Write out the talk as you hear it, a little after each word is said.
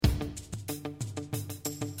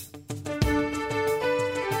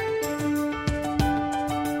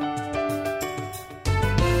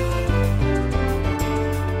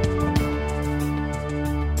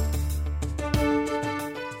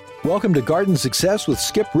Welcome to Garden Success with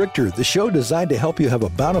Skip Richter, the show designed to help you have a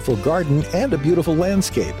bountiful garden and a beautiful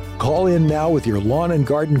landscape. Call in now with your lawn and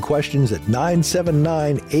garden questions at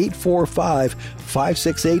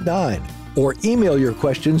 979-845-5689 or email your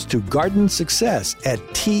questions to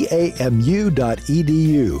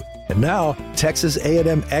gardensuccess@tamu.edu. And now, Texas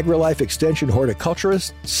A&M AgriLife Extension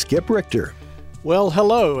horticulturist Skip Richter. Well,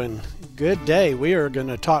 hello and good day. We are going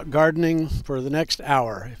to talk gardening for the next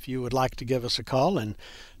hour. If you would like to give us a call and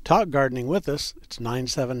talk gardening with us, it's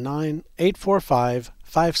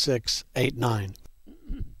 979-845-5689.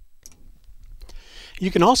 You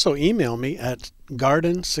can also email me at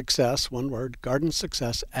gardensuccess, one word,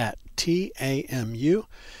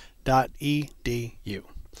 gardensuccess@tamu.edu.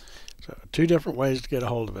 So 2 different ways to get a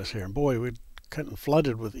hold of us here. And boy, we're getting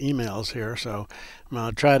flooded with emails here, so I'm going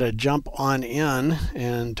to try to jump on in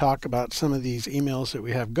and talk about some of these emails that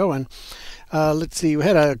we have going. Let's see, we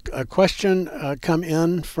had a question come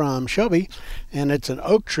in from Shelby, and it's an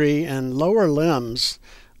oak tree, and lower limbs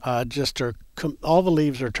all the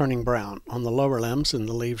leaves are turning brown on the lower limbs, and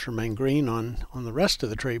the leaves remain green on the rest of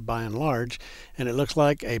the tree by and large, and it looks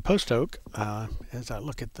like a post oak as I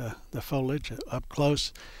look at the foliage up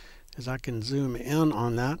close, as I can zoom in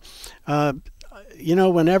on that.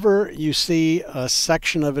 Whenever you see a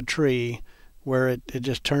section of a tree where it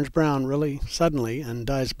just turns brown really suddenly and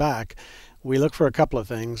dies back, we look for a couple of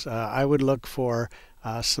things. I would look for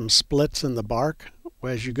some splits in the bark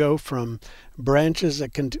as you go from branches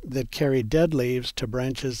that carry dead leaves to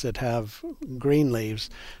branches that have green leaves.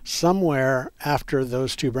 Somewhere after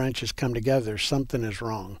those 2 branches come together, something is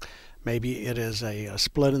wrong. Maybe it is a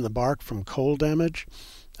split in the bark from cold damage.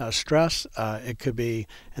 Stress, it could be,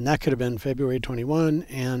 and that could have been February 21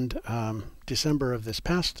 and December of this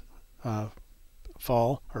past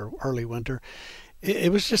fall or early winter.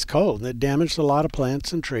 It was just cold, and it damaged a lot of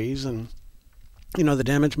plants and trees, and the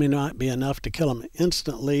damage may not be enough to kill them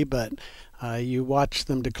instantly, but you watch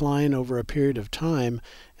them decline over a period of time,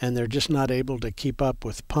 and they're just not able to keep up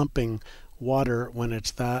with pumping water when it's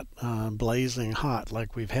that blazing hot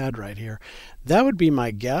like we've had right here. That would be my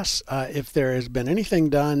guess. If there has been anything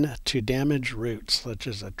done to damage roots, such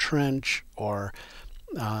as a trench or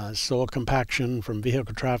soil compaction from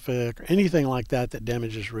vehicle traffic or anything like that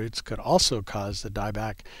damages roots, could also cause the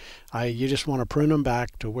dieback. You just want to prune them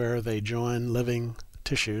back to where they join living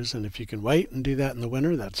tissues, and if you can wait and do that in the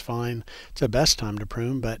winter, that's fine. It's the best time to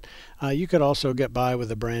prune, but you could also get by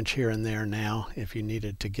with a branch here and there now if you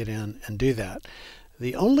needed to get in and do that.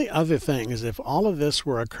 The only other thing is, if all of this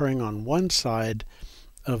were occurring on one side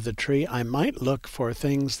of the tree, I might look for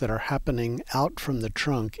things that are happening out from the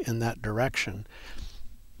trunk in that direction.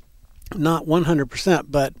 Not 100%,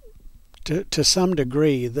 but to some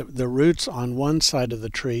degree, the roots on one side of the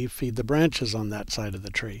tree feed the branches on that side of the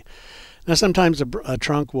tree. Now, sometimes a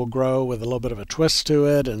trunk will grow with a little bit of a twist to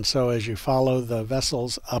it, and so as you follow the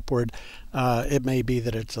vessels upward, it may be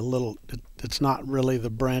that it's not really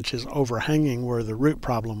the branches overhanging where the root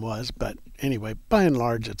problem was, but anyway, by and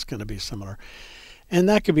large, it's going to be similar. And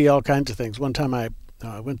that could be all kinds of things. One time I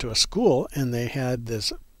went to a school, and they had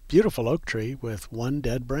this beautiful oak tree with 1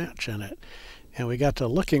 dead branch in it. And we got to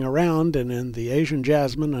looking around, and in the Asian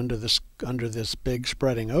jasmine under this big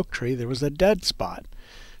spreading oak tree, there was a dead spot.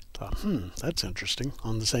 That's interesting,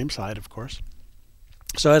 on the same side, of course.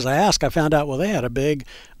 So as I asked, I found out, they had a big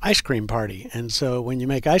ice cream party. And so when you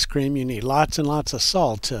make ice cream, you need lots and lots of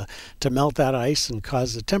salt to melt that ice and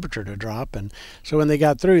cause the temperature to drop. And so when they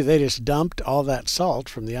got through, they just dumped all that salt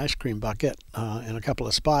from the ice cream bucket in a couple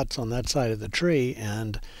of spots on that side of the tree.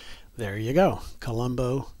 And there you go.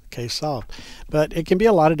 Colombo, case solved. But it can be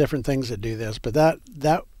a lot of different things that do this. But that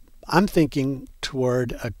I'm thinking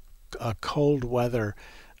toward a cold weather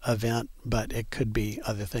event, but it could be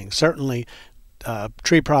other things. Certainly,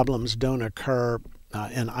 tree problems don't occur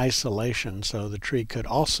in isolation, so the tree could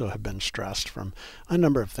also have been stressed from a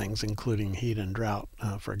number of things, including heat and drought,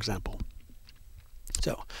 for example.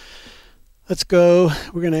 So let's go.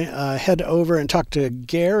 We're going to head over and talk to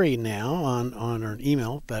Gary now on our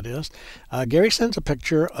email, that is. Gary sends a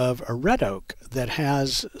picture of a red oak that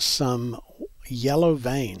has some yellow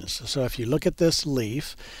veins. So if you look at this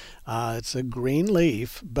leaf, it's a green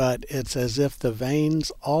leaf, but it's as if the veins,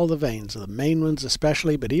 all the veins, the main ones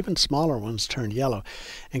especially, but even smaller ones, turn yellow.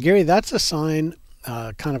 And Gary, that's a sign,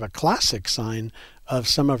 kind of a classic sign of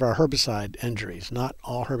some of our herbicide injuries. Not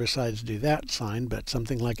all herbicides do that sign, but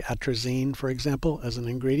something like atrazine, for example, as an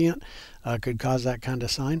ingredient, could cause that kind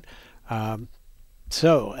of sign.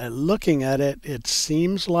 So looking at it, it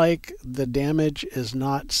seems like the damage is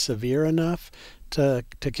not severe enough to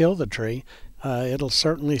kill the tree. It'll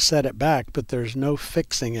certainly set it back, but there's no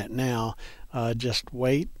fixing it now. Just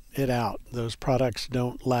wait it out. Those products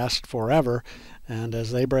don't last forever, and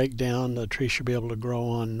as they break down, the tree should be able to grow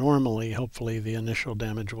on normally. Hopefully the initial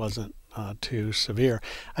damage wasn't too severe.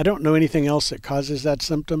 I don't know anything else that causes that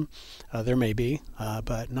symptom. There may be,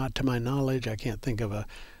 but not to my knowledge. I can't think of a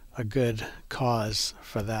good cause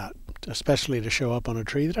for that, especially to show up on a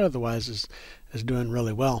tree that otherwise is doing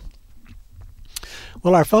really well.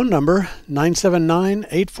 Well, our phone number,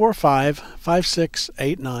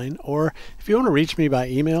 979-845-5689, or if you want to reach me by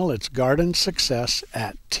email, it's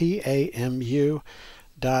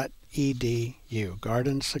gardensuccess@tamu.edu,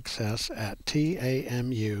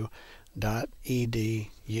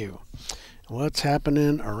 gardensuccess@tamu.edu. What's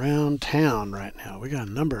happening around town right now? We got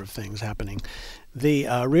a number of things happening. The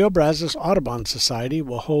Rio Brazos Audubon Society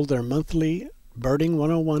will hold their monthly Birding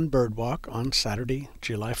 101 Bird Walk on Saturday,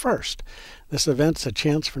 July 1st. This event's a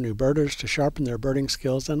chance for new birders to sharpen their birding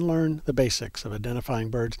skills and learn the basics of identifying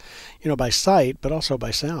birds, by sight, but also by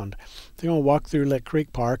sound. They're going to walk through Lick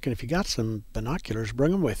Creek Park, and if you got some binoculars,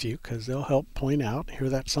 bring them with you, because they'll help point out, hear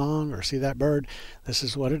that song or see that bird. This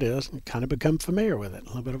is what it is, and kind of become familiar with it. A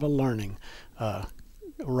little bit of a learning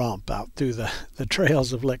romp out through the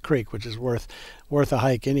trails of Lick Creek, which is worth a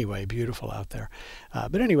hike anyway. Beautiful out there.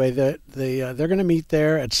 But anyway, they're going to meet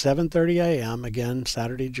there at 7:30 a.m. again,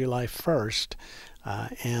 Saturday, July 1st.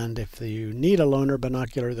 And if you need a loaner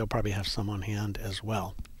binocular, they'll probably have some on hand as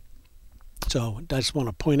well. So I just want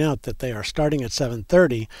to point out that they are starting at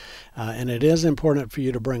 7:30, and it is important for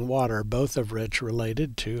you to bring water, both of which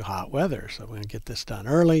related to hot weather. So we're going to get this done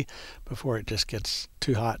early before it just gets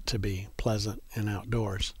too hot to be pleasant and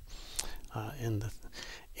outdoors in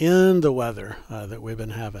the weather that we've been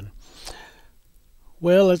having.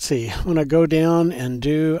 Well, let's see. I'm going to go down and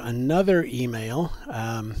do another email.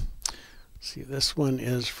 See, this one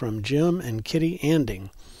is from Jim and Kitty Anding.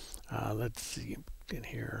 Let's see, get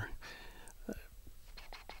here.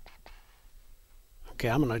 Okay,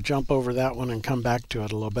 I'm going to jump over that one and come back to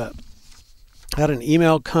it a little bit. I had an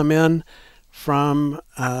email come in from,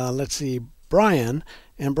 Brian.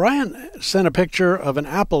 And Brian sent a picture of an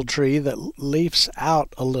apple tree that leaves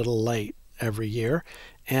out a little late every year.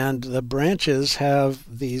 And the branches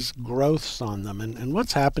have these growths on them. And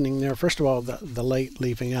what's happening there? First of all, the late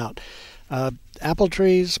leafing out. Apple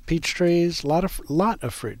trees, peach trees, lot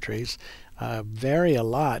of fruit trees vary a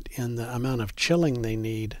lot in the amount of chilling they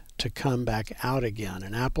need to come back out again.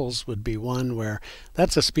 And apples would be one where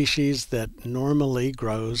that's a species that normally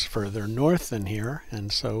grows further north than here.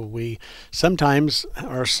 And so we sometimes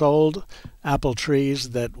are sold apple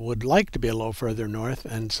trees that would like to be a little further north.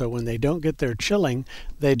 And so when they don't get their chilling,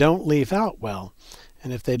 they don't leaf out well.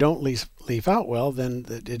 And if they don't leaf out well, then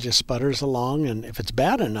it just sputters along. And if it's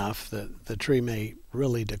bad enough, the tree may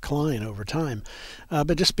really decline over time.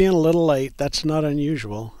 But just being a little late, that's not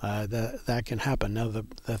unusual. That can happen. Now, the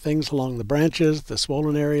things along the branches, the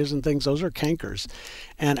swollen areas and things, those are cankers.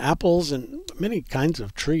 And apples and many kinds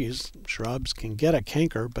of trees, shrubs, can get a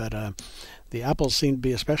canker, but the apples seem to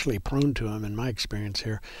be especially prone to them in my experience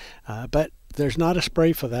here. But there's not a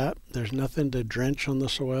spray for that. There's nothing to drench on the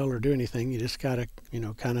soil or do anything. You just got to,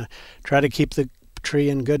 kind of try to keep the tree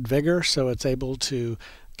in good vigor so it's able to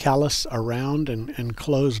callus around and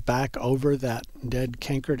close back over that dead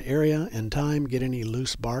cankered area in time, get any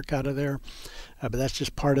loose bark out of there. But that's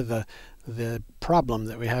just part of the problem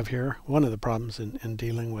that we have here, one of the problems in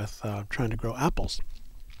dealing with trying to grow apples.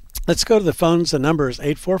 Let's go to the phones. The number is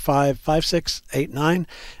 845-5689,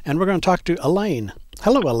 and we're going to talk to Elaine.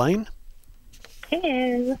 Hello, Elaine.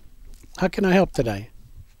 Hello. How can I help today?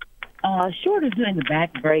 Short of doing the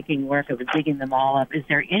back-breaking work of digging them all up, is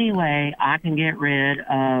there any way I can get rid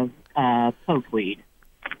of pokeweed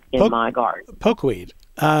in my garden? Pokeweed.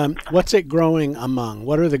 What's it growing among?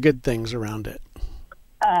 What are the good things around it?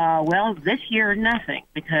 Well, this year, nothing,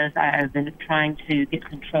 because I've been trying to get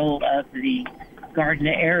control of the garden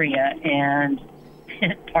area, and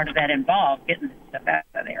part of that involved getting the stuff out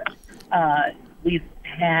of there. We've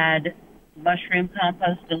had mushroom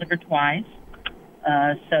compost delivered twice,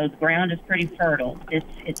 so the ground is pretty fertile.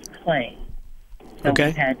 It's clay, so okay.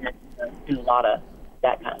 We've had to do a lot of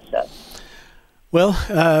that kind of stuff. Well,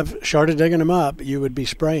 short of digging them up, you would be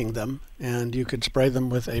spraying them, and you could spray them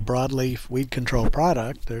with a broadleaf weed control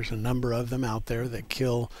product. There's a number of them out there that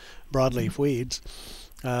kill broadleaf weeds.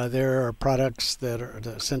 There are products that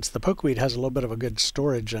are, since the pokeweed has a little bit of a good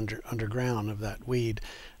storage underground of that weed,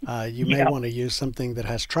 you may want to use something that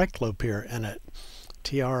has triclopyr in it.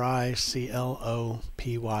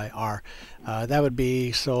 Triclopyr. That would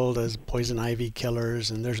be sold as poison ivy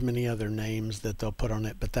killers, and there's many other names that they'll put on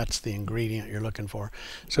it, but that's the ingredient you're looking for.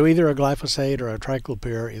 So either a glyphosate or a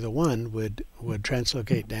triclopyr, either one would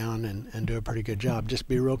translocate down and do a pretty good job. Just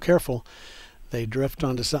be real careful. They drift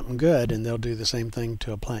onto something good, and they'll do the same thing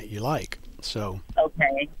to a plant you like. So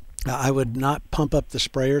Okay. I would not pump up the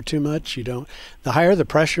sprayer too much. The higher the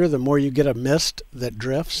pressure, the more you get a mist that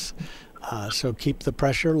drifts. So keep the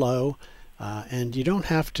pressure low, and you don't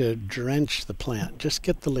have to drench the plant. Just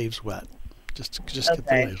get the leaves wet. Just get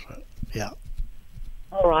the leaves wet. Yeah.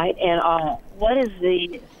 All right. And what is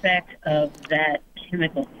the effect of that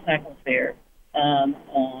chemical cyclosphere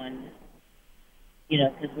on,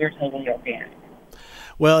 because we're totally organic?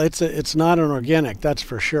 Well, it's not an organic, that's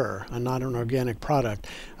for sure, not an organic product.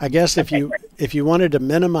 I guess if you wanted to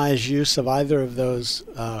minimize use of either of those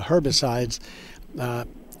herbicides,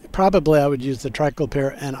 probably I would use the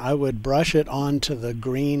triclopyr, and I would brush it onto the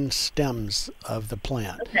green stems of the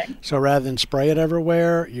plant. Okay. So rather than spray it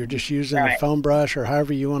everywhere, you're just using a Right. foam brush or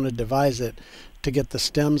however you want to devise it to get the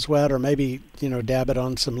stems wet, or maybe dab it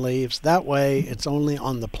on some leaves. That way it's only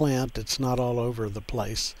on the plant, it's not all over the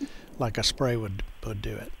place like a spray would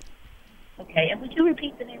do it. Okay. And would you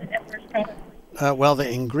repeat the name of that first product? Well, the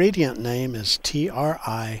ingredient name is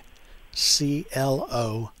Triclopyr.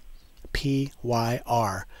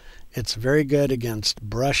 It's very good against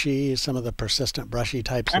some of the persistent brushy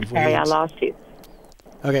types I'm of sorry, weeds. I lost you.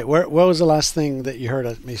 Okay, what was the last thing that you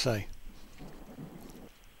heard me say?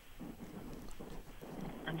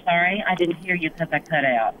 I'm sorry, I didn't hear you because I cut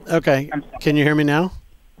out. Okay, I'm sorry. can you hear me now?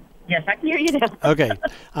 Yes, I can hear you now. Okay,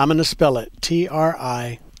 I'm going to spell it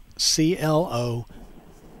Triclopyr.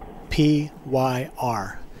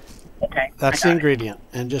 Okay. That's I the got it. ingredient,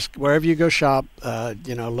 and just wherever you go shop,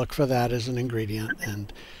 look for that as an ingredient,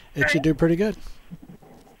 and it should do pretty good.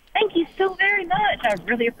 Thank you so very much. I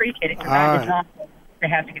really appreciate it. 'Cause All I right. did not want to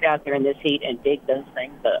have to get out there in this heat and dig those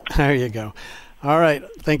things up. There you go. All right,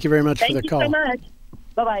 thank you very much for the Thank you call. so much.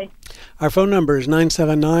 Bye-bye. Our phone number is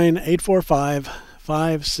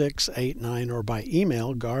 979-845-5689, or by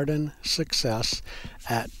email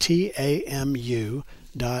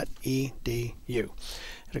gardensuccess@tamu.edu.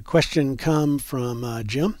 A question come from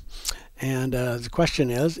Jim, and the question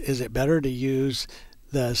is it better to use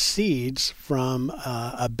the seeds from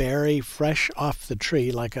a berry fresh off the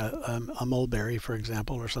tree, like a mulberry, for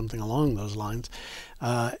example, or something along those lines,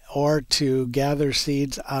 or to gather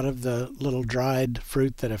seeds out of the little dried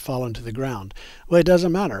fruit that have fallen to the ground? Well, it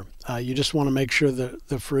doesn't matter. You just want to make sure that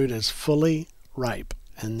the fruit is fully ripe.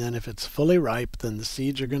 And then if it's fully ripe, then the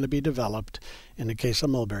seeds are going to be developed in the case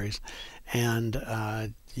of mulberries. And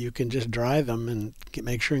you can just dry them and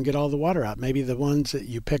make sure and get all the water out. Maybe the ones that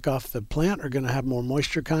you pick off the plant are going to have more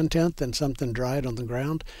moisture content than something dried on the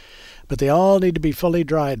ground. But they all need to be fully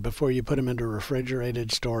dried before you put them into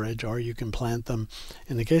refrigerated storage, or you can plant them.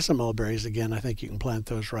 In the case of mulberries, again, I think you can plant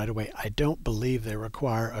those right away. I don't believe they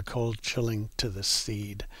require a cold chilling to the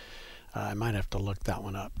seed. I might have to look that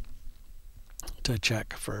one up to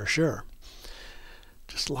check for sure.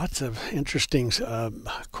 Just lots of interesting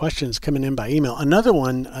questions coming in by email. Another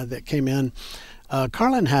one that came in,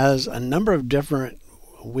 Carlin has a number of different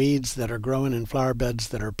weeds that are growing in flower beds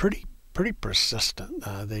that are pretty persistent.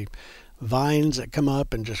 They vines that come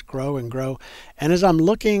up and just grow and grow. And as I'm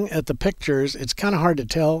looking at the pictures, it's kind of hard to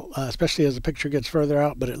tell, especially as the picture gets further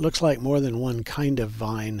out, but it looks like more than one kind of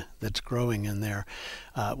vine that's growing in there.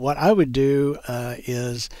 What I would do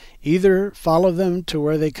is either follow them to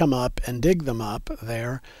where they come up and dig them up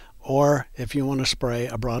there, or if you want to spray,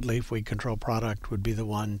 a broadleaf weed control product would be the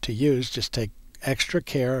one to use. Just take extra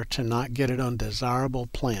care to not get it on desirable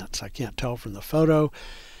plants. I can't tell from the photo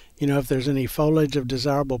if there's any foliage of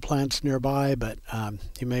desirable plants nearby, but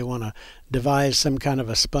you may want to devise some kind of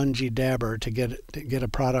a spongy dabber to get a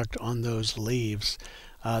product on those leaves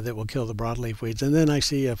that will kill the broadleaf weeds. And then I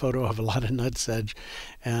see a photo of a lot of nutsedge,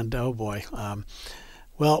 and oh boy.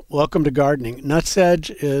 Well, welcome to gardening.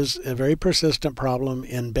 Nutsedge is a very persistent problem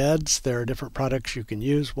in beds. There are different products you can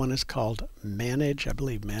use. One is called Manage. I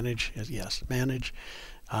believe Manage is, yes, Manage.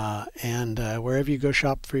 And wherever you go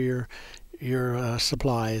shop for your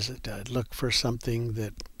supplies, look for something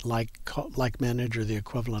that like Manage or the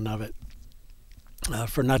equivalent of it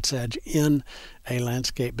for nutsedge in a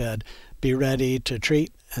landscape bed. Be ready to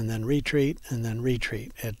treat and then retreat and then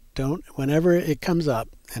retreat. Whenever it comes up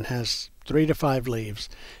and has 3 to 5 leaves,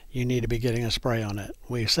 you need to be getting a spray on it.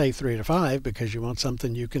 We say 3 to 5 because you want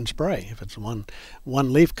something you can spray. If it's one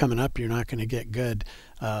leaf coming up, you're not going to get good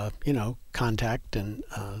contact and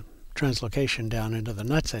translocation down into the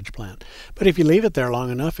nutsedge plant. But if you leave it there long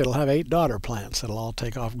enough, it'll have 8 daughter plants that'll all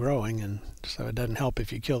take off growing, and so it doesn't help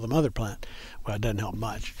if you kill the mother plant. Well, it doesn't help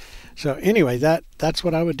much. So anyway, that's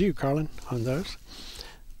what I would do, Carlin, on those.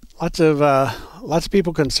 Lots of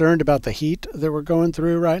people concerned about the heat that we're going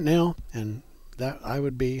through right now, and that I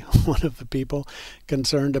would be one of the people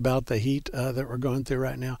concerned about the heat that we're going through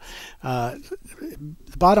right now.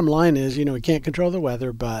 The bottom line is, we can't control the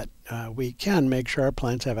weather, but we can make sure our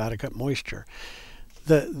plants have adequate moisture.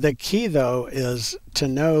 The key, though, is to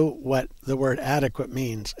know what the word adequate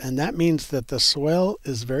means, and that means that the soil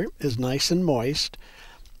is nice and moist,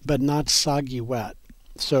 but not soggy wet.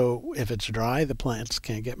 So if it's dry, the plants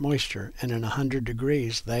can't get moisture, and in 100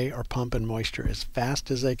 degrees, they are pumping moisture as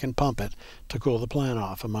fast as they can pump it to cool the plant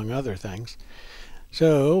off, among other things.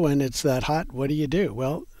 So when it's that hot, what do?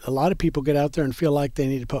 Well, a lot of people get out there and feel like they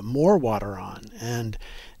need to put more water on, and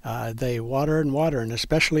they water, and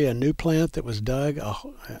especially a new plant that was dug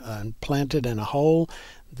and planted in a hole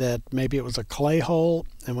that maybe it was a clay hole,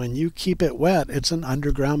 and when you keep it wet, it's an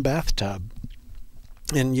underground bathtub.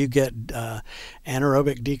 And you get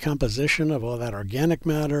anaerobic decomposition of all that organic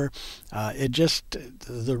matter.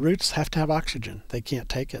 The roots have to have oxygen. They can't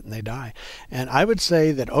take it and they die. And I would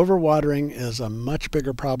say that overwatering is a much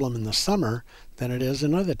bigger problem in the summer than it is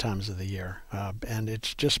in other times of the year. And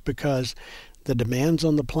it's just because the demands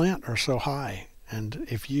on the plant are so high. And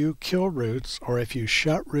if you kill roots or if you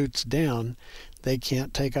shut roots down, they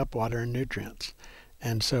can't take up water and nutrients.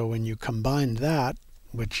 And so when you combine that,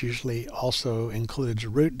 which usually also includes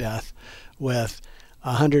root death, with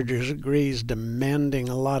 100 degrees demanding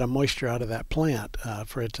a lot of moisture out of that plant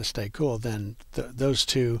for it to stay cool, then those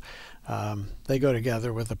two, they go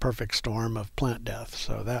together with a perfect storm of plant death.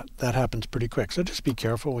 So that happens pretty quick. So just be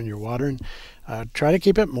careful when you're watering. Try to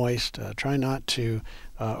keep it moist. Try not to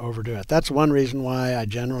overdo it. That's one reason why I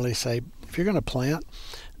generally say if you're going to plant,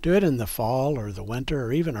 do it in the fall or the winter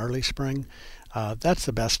or even early spring. That's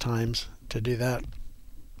the best times to do that.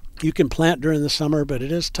 You can plant during the summer, but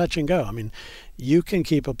it is touch and go. I mean, you can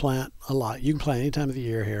keep a plant alive. You can plant any time of the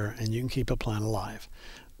year here, and you can keep a plant alive.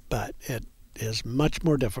 But it is much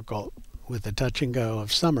more difficult with the touch and go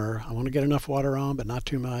of summer. I want to get enough water on, but not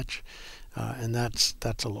too much. And that's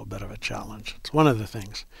a little bit of a challenge. It's one of the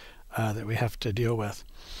things that we have to deal with.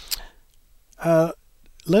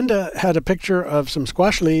 Linda had a picture of some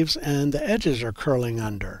squash leaves, and the edges are curling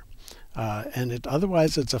under.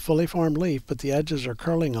 Otherwise it's a fully formed leaf, but the edges are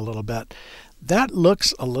curling a little bit. That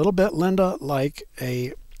looks a little bit, Linda, like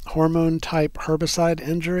a hormone-type herbicide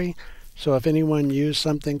injury. So if anyone used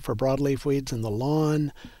something for broadleaf weeds in the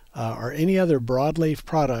lawn or any other broadleaf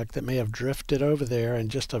product that may have drifted over there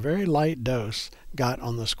and just a very light dose got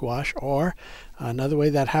on the squash, or another way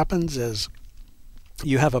that happens is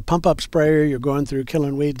you have a pump-up sprayer, you're going through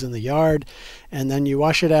killing weeds in the yard, and then you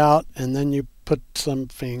wash it out, and then you put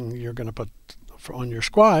something you're going to put on your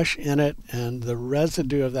squash in it, and the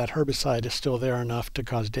residue of that herbicide is still there enough to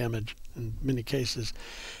cause damage, in many cases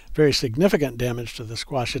very significant damage to the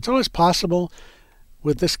squash. It's always possible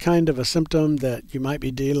with this kind of a symptom that you might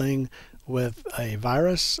be dealing with a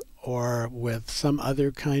virus or with some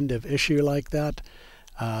other kind of issue like that.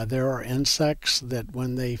 There are insects that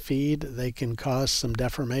when they feed, they can cause some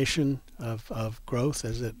deformation of growth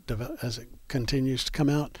as it continues to come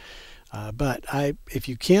out. But if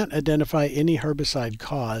you can't identify any herbicide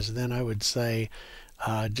cause, then I would say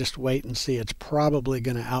just wait and see. It's probably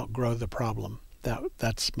going to outgrow the problem.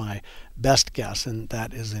 That's my best guess, and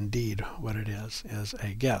that is indeed what it is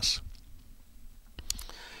a guess.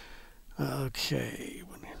 Okay.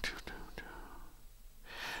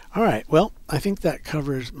 All right, well, I think that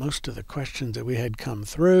covers most of the questions that we had come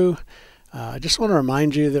through. I just want to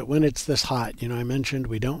remind you that when it's this hot, I mentioned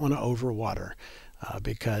we don't want to overwater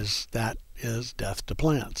because that is death to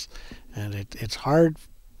plants. And it's hard.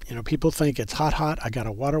 People think it's hot, I got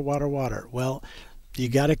to water. Well, you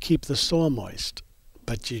got to keep the soil moist,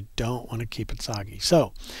 but you don't want to keep it soggy.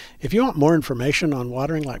 So if you want more information on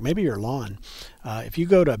watering, like maybe your lawn, if you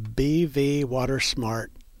go to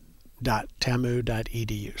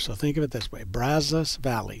bvwatersmart.tamu.edu. So think of it this way: Brazos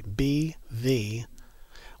Valley, BV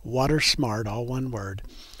Watersmart, all one word,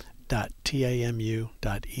 .tamu.edu.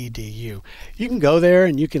 You can go there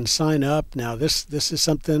and you can sign up. Now this is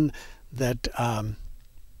something that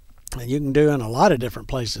you can do in a lot of different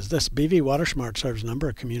places. This BV Watersmart serves a number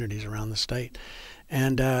of communities around the state.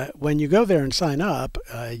 And when you go there and sign up,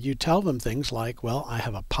 you tell them things like, well, I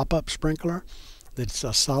have a pop-up sprinkler that's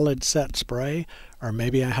a solid set spray, or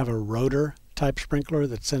maybe I have a rotor type sprinkler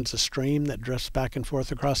that sends a stream that drifts back and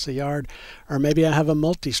forth across the yard, or maybe I have a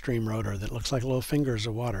multi-stream rotor that looks like little fingers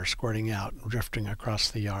of water squirting out and drifting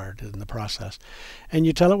across the yard in the process. And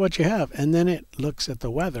you tell it what you have, and then it looks at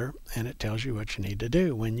the weather and it tells you what you need to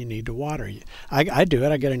do when you need to water. I do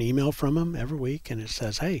it. I get an email from them every week and it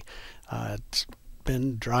says, hey, it's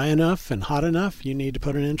been dry enough and hot enough, you need to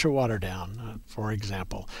put an inch of water down, for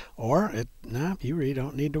example. Or, you really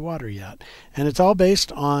don't need to water yet. And it's all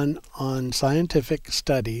based on scientific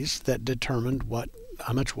studies that determined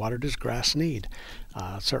how much water does grass need.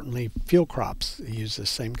 Certainly field crops use the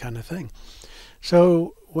same kind of thing.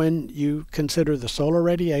 So when you consider the solar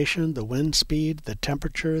radiation, the wind speed, the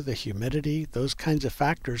temperature, the humidity, those kinds of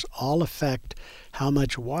factors all affect how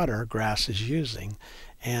much water grass is using.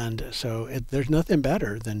 And so there's nothing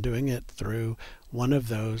better than doing it through one of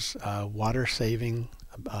those water-saving,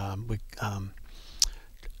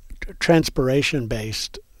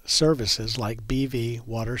 transpiration-based services like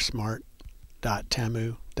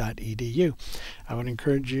bvwatersmart.tamu.edu. I would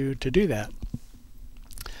encourage you to do that.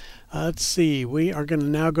 Let's see. We are going to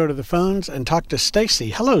now go to the phones and talk to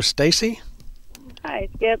Stacy. Hello, Stacy. Hi,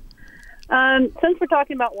 Skip. Since we're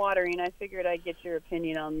talking about watering, I figured I'd get your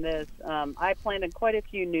opinion on this. I planted quite a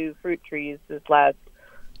few new fruit trees this last,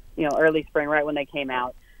 early spring, right when they came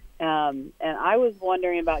out. And I was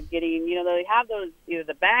wondering about getting, they have those, either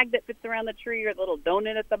the bag that fits around the tree or the little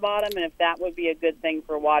donut at the bottom, and if that would be a good thing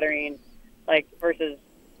for watering, like versus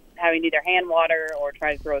having either hand water or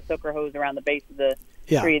try to throw a soaker hose around the base of the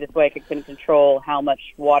tree. This way I can control how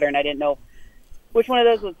much water, and I didn't know which one of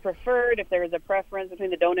those was preferred, if there was a preference between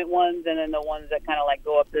the donut ones and then the ones that kind of like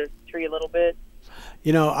go up the tree a little bit.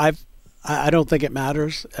 I don't think it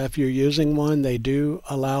matters. If you're using one, they do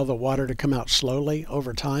allow the water to come out slowly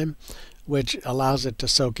over time, which allows it to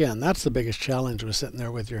soak in. That's the biggest challenge with sitting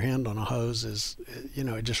there with your hand on a hose is,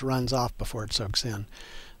 it just runs off before it soaks in.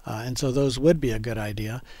 And so those would be a good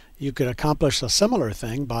idea. You could accomplish a similar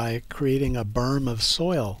thing by creating a berm of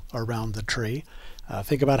soil around the tree.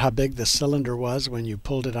 Think about how big the cylinder was when you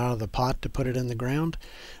pulled it out of the pot to put it in the ground.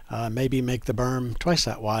 Maybe make the berm twice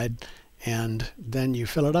that wide, and then you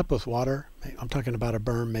fill it up with water. I'm talking about a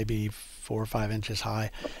berm maybe 4 or 5 inches high,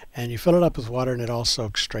 and you fill it up with water and it all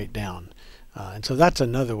soaks straight down. And so that's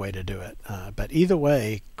another way to do it. But either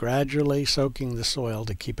way, gradually soaking the soil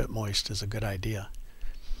to keep it moist is a good idea.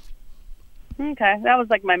 Okay, that was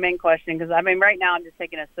like my main question, because right now I'm just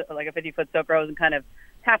taking a 50-foot soaker hose and kind of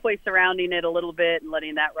halfway surrounding it a little bit and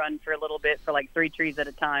letting that run for a little bit for like 3 trees at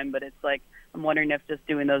a time. But it's like, I'm wondering if just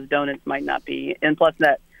doing those donuts might not be, and plus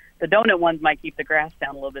that the donut ones might keep the grass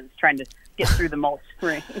down a little bit. It's trying to get through the mulch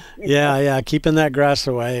spring. Yeah. Keeping that grass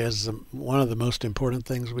away is one of the most important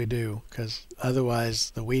things we do, because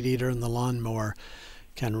otherwise the weed eater and the lawnmower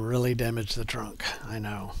can really damage the trunk. I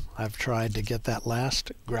know. I've tried to get that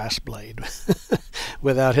last grass blade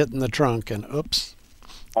without hitting the trunk, and oops.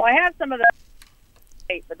 Well, I have some of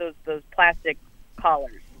those plastic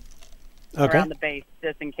collars around the base,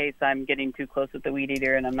 just in case I'm getting too close with the weed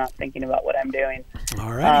eater and I'm not thinking about what I'm doing.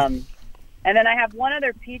 All right. And then I have one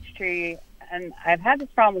other peach tree, and I've had this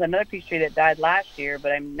problem with another peach tree that died last year,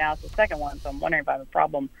 but now it's the second one, so I'm wondering if I have a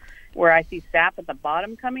problem where I see sap at the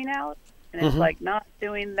bottom coming out, and it's like not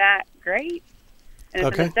doing that great. And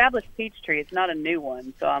it's an established peach tree. It's not a new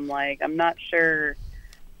one, so I'm not sure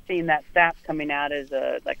seeing that sap coming out as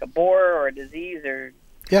a borer or a disease or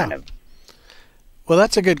kind of. Well,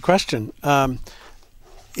 that's a good question.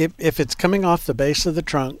 If it's coming off the base of the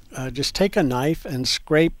trunk, just take a knife and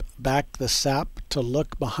scrape back the sap to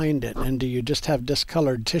look behind it. And do you just have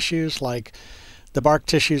discolored tissues, like the bark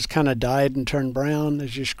tissues kind of died and turned brown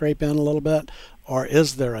as you scrape in a little bit? Or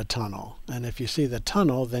is there a tunnel? And if you see the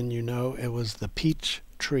tunnel, then you know it was the peach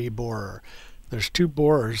tree borer. There's 2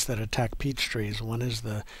 borers that attack peach trees. One is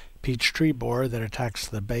the peach tree borer that attacks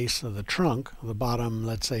the base of the trunk, the bottom,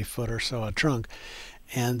 let's say, foot or so of trunk.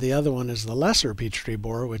 And the other one is the lesser peach tree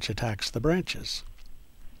borer, which attacks the branches.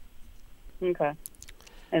 Okay.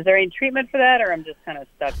 Is there any treatment for that, or I'm just kind of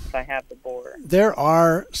stuck if I have the borer? There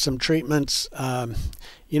are some treatments.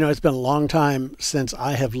 It's been a long time since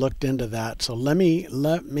I have looked into that. So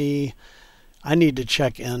I need to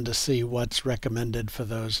check in to see what's recommended for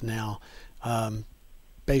those now.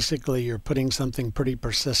 Basically, you're putting something pretty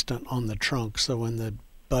persistent on the trunk, so when the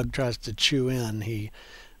bug tries to chew in, he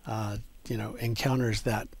encounters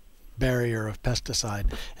that barrier of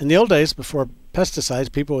pesticide. In the old days, before pesticides,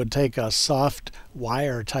 people would take a soft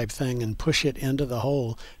wire type thing and push it into the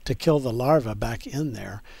hole to kill the larva back in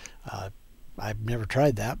there. I've never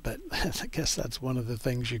tried that, but I guess that's one of the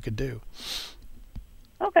things you could do.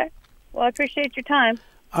 Okay. Well, I appreciate your time.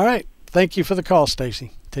 All right. Thank you for the call,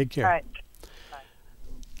 Stacy. Take care. All right.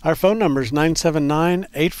 Our phone number is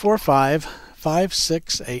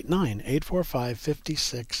 979-845-5689,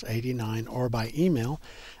 845-5689, or by email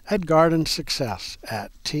at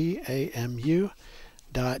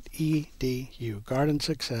gardensuccess@tamu.edu,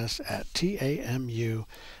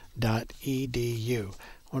 gardensuccess@tamu.edu.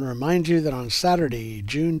 I want to remind you that on Saturday,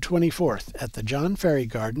 June 24th, at the John Ferry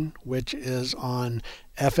Garden, which is on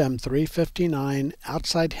FM 359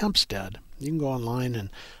 outside Hempstead, you can go online and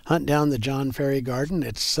hunt down the John Ferry Garden.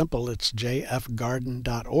 It's simple. It's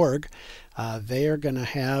jfgarden.org. They are going to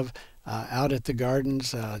have out at the gardens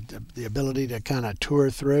the ability to kind of tour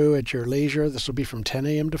through at your leisure. This will be from 10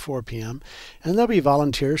 a.m. to 4 p.m. And there'll be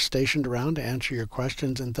volunteers stationed around to answer your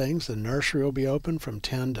questions and things. The nursery will be open from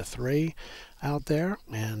 10 to 3 out there,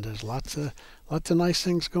 and there's lots of nice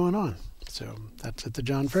things going on. So that's at the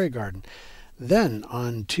John Ferry Garden. Then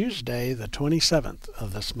on Tuesday, the 27th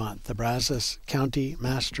of this month, the Brazos County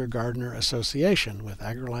Master Gardener Association with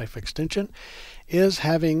AgriLife Extension is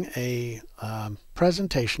having a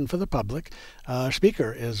presentation for the public. Our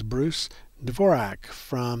speaker is Bruce Dvorak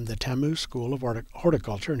from the TAMU School of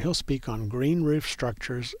Horticulture, and he'll speak on green roof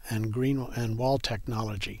structures and wall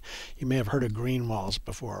technology. You may have heard of green walls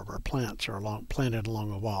before, where plants are planted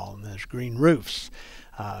along a wall, and there's green roofs.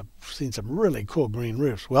 Seen some really cool green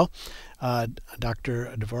roofs. Well,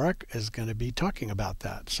 Dr. Dvorak is going to be talking about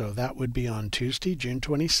that. So that would be on Tuesday, June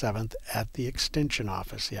 27th at the Extension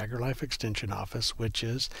Office, the AgriLife Extension Office, which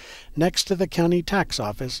is next to the County Tax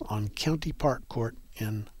Office on County Park Court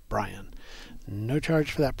in Bryan. No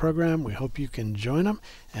charge for that program. We hope you can join them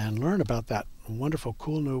and learn about that wonderful,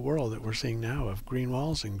 cool new world that we're seeing now of green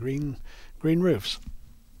walls and green roofs.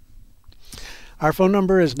 Our phone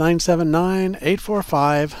number is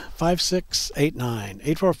 979-845-5689,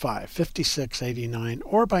 845-5689,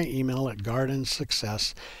 or by email at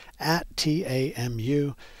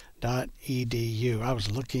gardensuccess@tamu.edu. I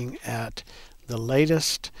was looking at the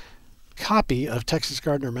latest copy of Texas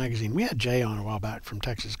Gardener magazine. We had Jay on a while back from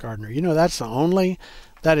Texas Gardener. You know, that's the only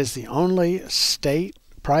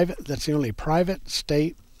private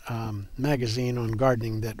state magazine on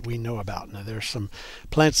gardening that we know about. Now, there's some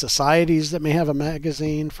plant societies that may have a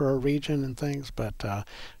magazine for a region and things, but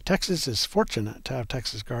Texas is fortunate to have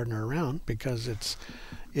Texas Gardener around because it's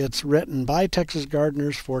written by Texas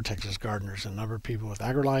gardeners for Texas gardeners. A number of people with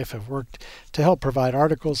AgriLife have worked to help provide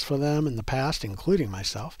articles for them in the past, including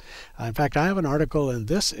myself. In fact, I have an article in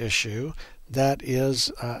this issue that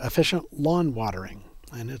is efficient lawn watering.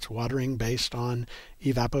 And it's watering based on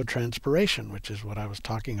evapotranspiration, which is what I was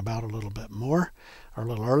talking about a little bit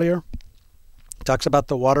earlier. It talks about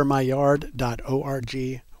the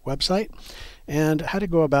watermyyard.org website and how to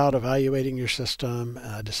go about evaluating your system,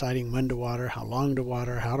 deciding when to water, how long to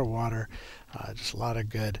water, how to water, just a lot of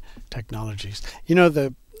good technologies. You know,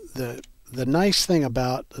 the nice thing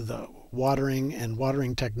about the watering and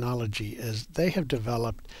watering technology is they have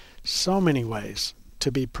developed so many ways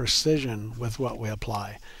to be precision with what we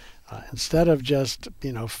apply. Instead of just,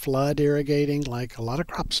 flood irrigating, like a lot of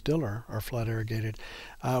crops still are flood irrigated,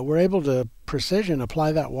 we're able to precision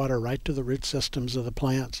apply that water right to the root systems of the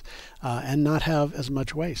plants and not have as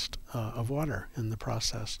much waste of water in the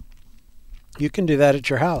process. You can do that at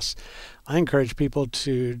your house. I encourage people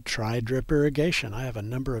to try drip irrigation. I have a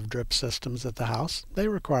number of drip systems at the house. They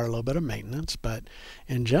require a little bit of maintenance, but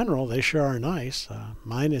in general, they sure are nice.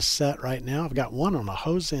 Mine is set right now. I've got one on a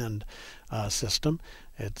hose end system.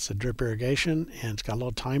 It's a drip irrigation, and it's got a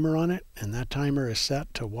little timer on it, and that timer is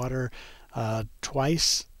set to water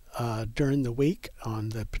twice during the week on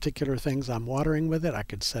the particular things I'm watering with it. I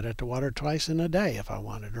could set it to water twice in a day if I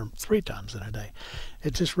wanted, or 3 times in a day.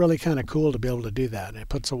 It's just really kind of cool to be able to do that. And it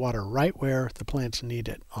puts the water right where the plants need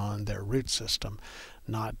it on their root system,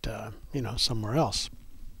 not somewhere else.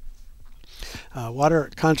 Water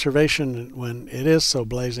conservation when it is so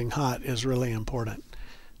blazing hot is really important.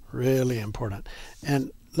 Really important.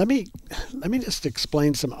 And let me just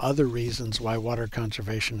explain some other reasons why water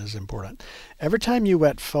conservation is important. Every time you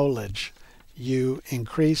wet foliage, you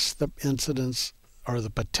increase the incidence or the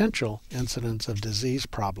potential incidence of disease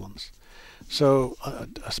problems. So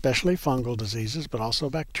especially fungal diseases, but also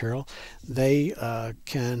bacterial, they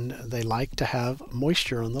like to have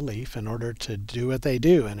moisture on the leaf in order to do what they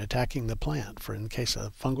do in attacking the plant. For in the case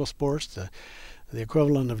of fungal spores, the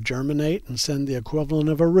equivalent of germinate and send the equivalent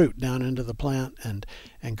of a root down into the plant and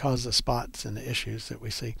cause the spots and the issues that we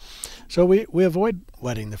see. So we avoid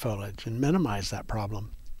wetting the foliage and minimize that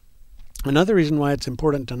problem. Another reason why it's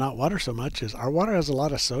important to not water so much is our water has a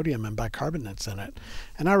lot of sodium and bicarbonates in it.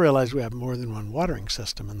 And I realize we have more than one watering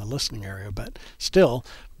system in the listening area, but still,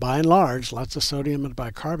 by and large, lots of sodium and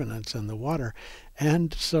bicarbonates in the water.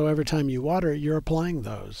 And so every time you water, you're applying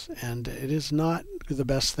those. And it is not the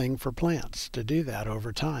best thing for plants to do that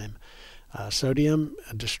over time. Sodium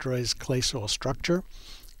destroys clay soil structure,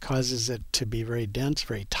 causes it to be very dense,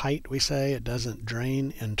 very tight, we say. It doesn't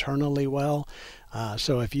drain internally well.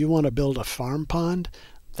 So if you want to build a farm pond,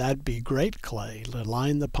 that'd be great clay to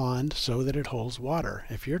line the pond so that it holds water.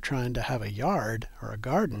 If you're trying to have a yard or a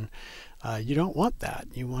garden, you don't want that.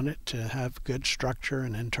 You want it to have good structure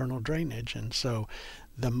and internal drainage. And so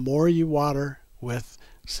the more you water with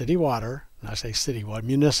city water, and I say city water,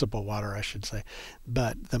 municipal water I should say,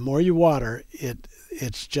 but the more you water,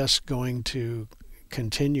 it's just going to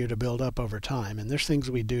continue to build up over time. And there's things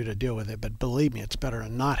we do to deal with it, but believe me, it's better to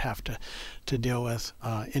not have to deal with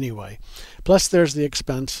anyway. Plus there's the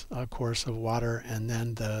expense, of course, of water, and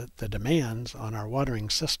then the demands on our watering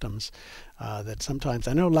systems that sometimes,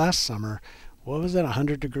 I know last summer, what was it,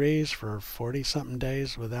 100 degrees for 40 something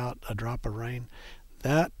days without a drop of rain.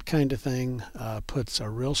 That kind of thing puts a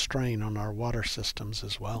real strain on our water systems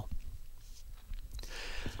as well.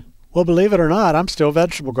 Well, believe it or not, I'm still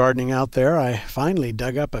vegetable gardening out there. I finally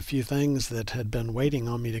dug up a few things that had been waiting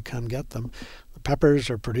on me to come get them. The peppers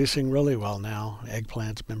are producing really well now.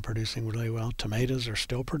 Eggplant's been producing really well. Tomatoes are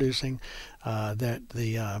still producing.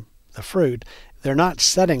 The fruit, they're not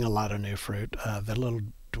setting a lot of new fruit. The little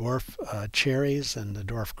dwarf cherries and the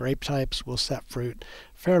dwarf grape types will set fruit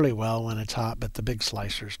fairly well when it's hot, but the big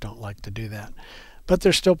slicers don't like to do that. But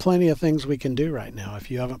there's still plenty of things we can do right now. If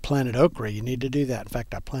you haven't planted okra, you need to do that. In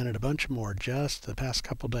fact, I planted a bunch more just the past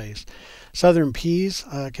couple days. Southern peas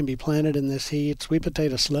can be planted in this heat. Sweet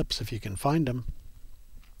potato slips, if you can find them.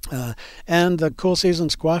 And the cool season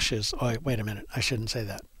squashes. Oh, wait a minute. I shouldn't say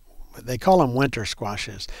that. They call them winter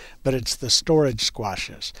squashes, but it's the storage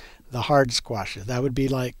squashes, the hard squashes. That would be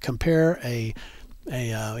like, compare a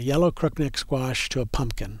yellow crookneck squash to a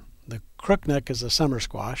pumpkin. The crookneck is a summer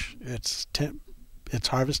squash. It's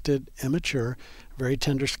harvested immature, very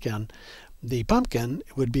tender skin. The pumpkin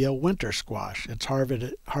would be a winter squash. It's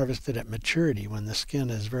harvested at maturity when the skin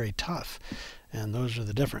is very tough, and those are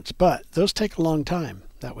the difference. But those take a long time.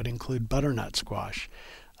 That would include butternut squash,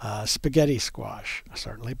 spaghetti squash,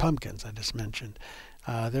 certainly pumpkins I just mentioned.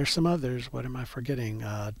 There's some others. What am I forgetting?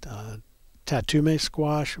 Tatume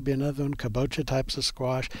squash would be another one, kabocha types of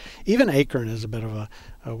squash. Even acorn is a bit of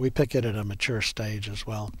we pick it at a mature stage as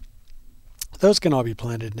well. Those can all be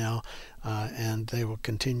planted now, and they will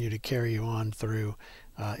continue to carry you on through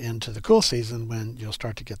into the cool season when you'll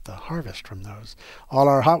start to get the harvest from those. All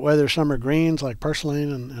our hot weather summer greens like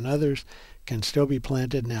purslane and others can still be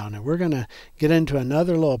planted now. Now we're going to get into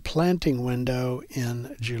another little planting window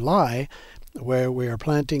in July where we are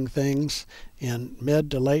planting things in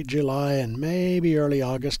mid to late July and maybe early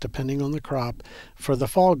August, depending on the crop, for the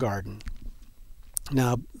fall garden.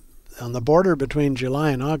 Now, on the border between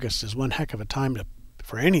July and August is one heck of a time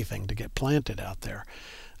for anything to get planted out there.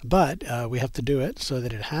 But we have to do it so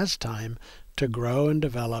that it has time to grow and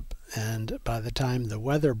develop, and by the time the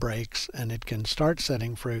weather breaks and it can start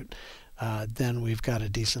setting fruit, then we've got a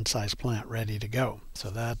decent-sized plant ready to go. So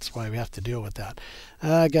that's why we have to deal with that.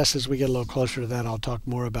 I guess as we get a little closer to that, I'll talk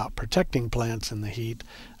more about protecting plants in the heat.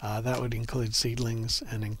 That would include seedlings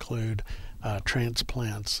and include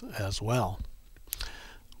transplants as well.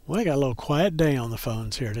 Well, I got a little quiet day on the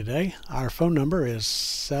phones here today. Our phone number is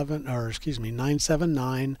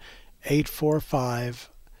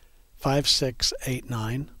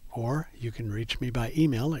 979-845-5689, or you can reach me by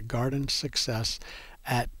email at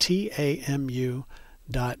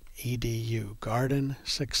gardensuccess@tamu.edu.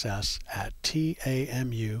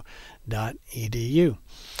 gardensuccess@tamu.edu.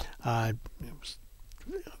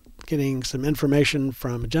 Getting some information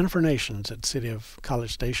from Jennifer Nations at City of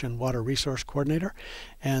College Station Water Resource Coordinator,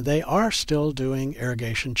 and they are still doing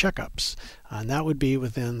irrigation checkups, and that would be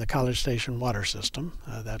within the College Station water system.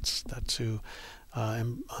 That's who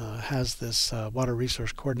has this Water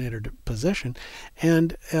Resource Coordinator position.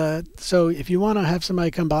 And so if you want to have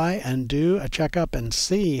somebody come by and do a checkup and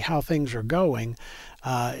see how things are going,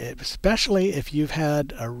 especially if you've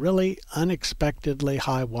had a really unexpectedly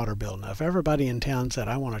high water bill. Now, if everybody in town said,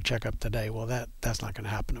 I want to check up today, well, that's not going to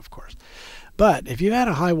happen, of course. But if you had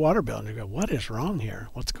a high water bill and you go, what is wrong here?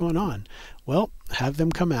 What's going on? Well, have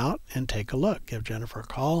them come out and take a look. Give Jennifer a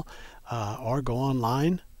call or go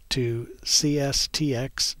online to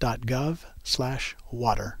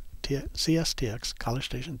cstx.gov/water, CSTX, College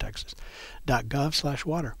Station, Texas,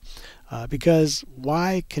 .gov/water. Because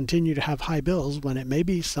why continue to have high bills when it may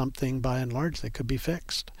be something by and large that could be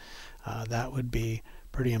fixed? That would be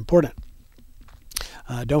pretty important.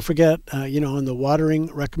 Don't forget, in the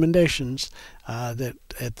watering recommendations, that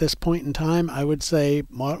at this point in time, I would say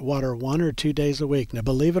water 1 or 2 days a week. Now,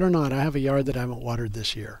 believe it or not, I have a yard that I haven't watered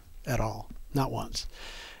this year at all, not once.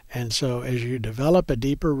 And so as you develop a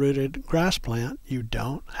deeper rooted grass plant, you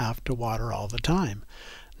don't have to water all the time.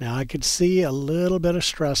 Now, I could see a little bit of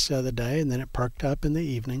stress the other day, and then it perked up in the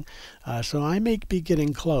evening. So I may be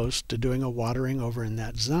getting close to doing a watering over in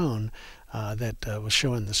that zone that was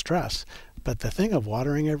showing the stress. But the thing of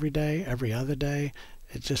watering every day, every other day,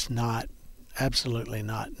 it's just absolutely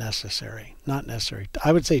not necessary. Not necessary.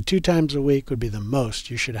 I would say 2 times a week would be the most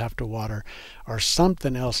you should have to water, or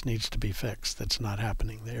something else needs to be fixed that's not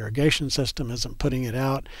happening. The irrigation system isn't putting it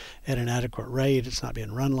out at an adequate rate. It's not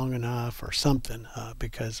being run long enough or something,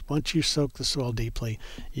 because once you soak the soil deeply,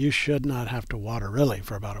 you should not have to water really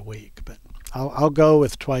for about a week. But I'll go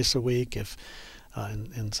with twice a week if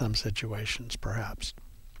in some situations perhaps.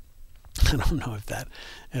 I don't know if that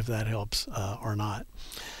helps or not.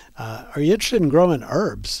 Are you interested in growing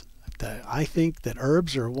herbs? I think that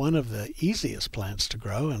herbs are one of the easiest plants to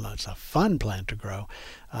grow, and it's a fun plant to grow.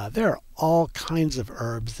 There are all kinds of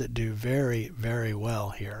herbs that do very, very well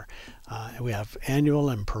here. We have annual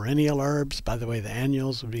and perennial herbs. By the way, the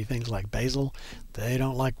annuals would be things like basil. They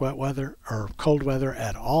don't like wet weather or cold weather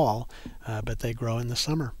at all, but they grow in the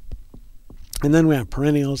summer. And then we have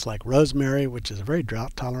perennials like rosemary, which is a very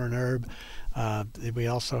drought-tolerant herb. We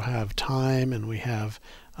also have thyme, and we have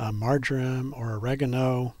marjoram or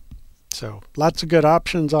oregano. So lots of good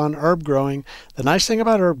options on herb growing. The nice thing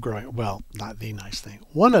about herb growing, well, not the nice thing,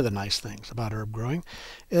 one of the nice things about herb growing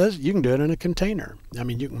is you can do it in a container. I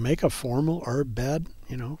mean, you can make a formal herb bed,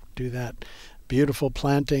 do that beautiful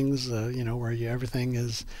plantings, where everything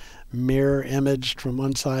is mirror imaged from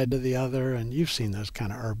one side to the other, and you've seen those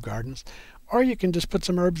kind of herb gardens. Or you can just put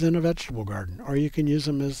some herbs in a vegetable garden, or you can use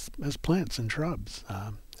them as plants and shrubs.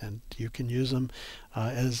 And you can use them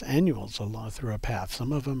as annuals through a path.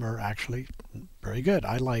 Some of them are actually very good.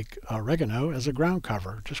 I like oregano as a ground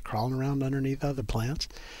cover, just crawling around underneath other plants.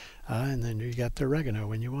 And then you get the oregano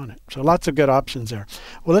when you want it. So lots of good options there.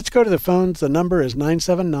 Well, let's go to the phones. The number is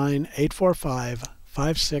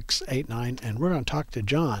 979-845-5689, and we're going to talk to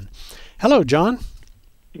John. Hello, John.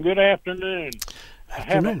 Good afternoon. I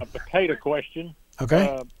have a potato question.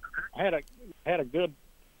 Okay. I had a good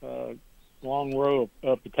long row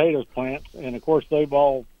of potatoes plants, and of course they've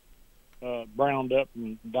all browned up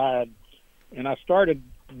and died. And I started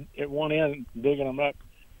at one end digging them up,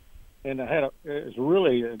 and it's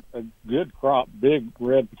really a good crop, big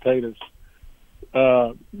red potatoes.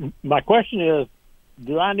 My question is,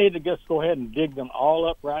 do I need to just go ahead and dig them all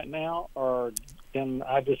up right now, or can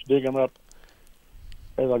I just dig them up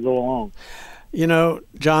as I go along?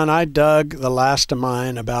 John, I dug the last of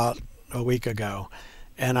mine about a week ago,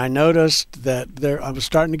 and I noticed that I was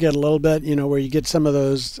starting to get a little bit, where you get some of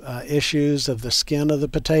those issues of the skin of the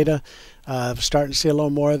potato. I'm starting to see a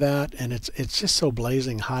little more of that, and it's just so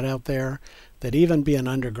blazing hot out there that even being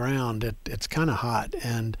underground, it's kind of hot.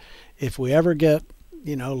 And if we ever get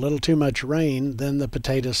a little too much rain, then the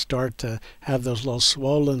potatoes start to have those little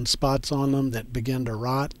swollen spots on them that begin to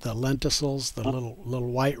rot, the lenticels, the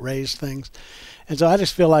little white raised things. And so I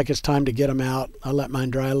just feel like it's time to get them out. I let mine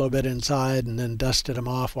dry a little bit inside and then dusted them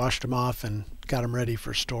off, washed them off, and got them ready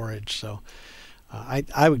for storage. So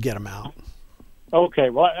I would get them out. Okay,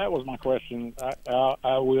 well, that was my question.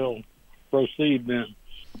 I will proceed then.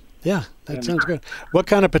 Yeah, that sounds good. What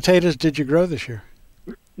kind of potatoes did you grow this year?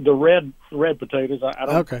 The red potatoes. I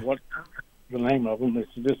don't know what the name of them. It's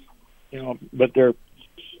just but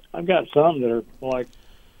I've got some that are like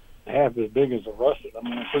half as big as a russet. I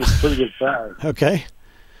mean, it's pretty good size. Okay.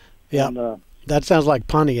 Yeah, and, that sounds like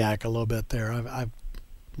Pontiac a little bit there.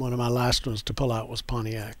 One of my last ones to pull out was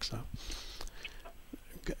Pontiac. So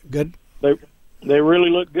good. They really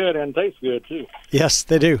look good and taste good too. Yes,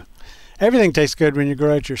 they do. Everything tastes good when you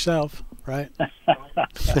grow it yourself, right?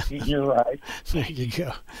 You're right. There you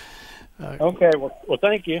go. Okay, well,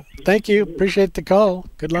 thank you. Thank you. Appreciate the call.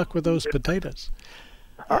 Good luck with those potatoes.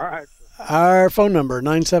 All right. Our phone number,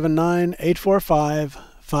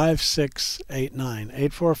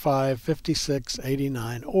 979-845-5689,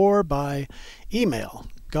 845-5689, or by email,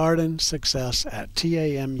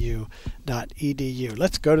 gardensuccess@tamu.edu.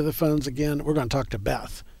 Let's go to the phones again. We're going to talk to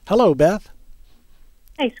Beth. Hello, Beth.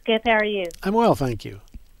 Hey, Skip, how are you? I'm well, thank you.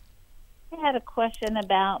 I had a question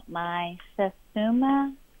about my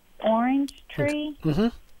Satsuma orange tree. Mm-hmm.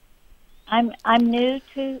 I'm new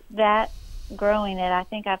to that, growing it. I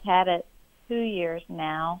think I've had it 2 years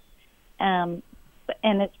now, and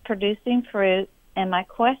it's producing fruit. And my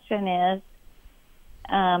question is,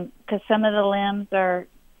 because some of the limbs are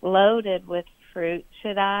loaded with fruit,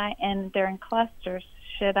 and they're in clusters,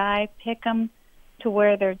 should I pick them to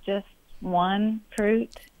where they're just one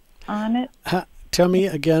fruit on it? Tell me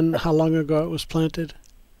again how long ago it was planted?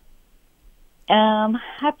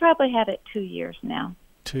 I probably had it 2 years now.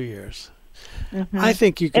 2 years. Mm-hmm. I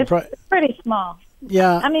think you could It's pretty small.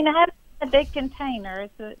 Yeah. I mean, I had a big container.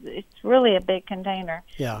 It's really a big container.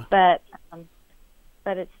 Yeah. But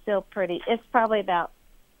it's still pretty. It's probably about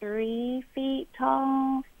 3 feet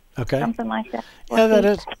tall. Okay. Something like that. Yeah, that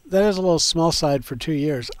is a little small side for 2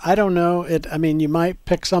 years. I don't know. I mean, you might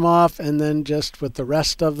pick some off and then just with the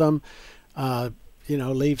rest of them,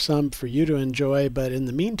 leave some for you to enjoy. But in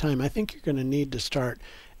the meantime, I think you're going to need to start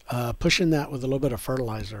pushing that with a little bit of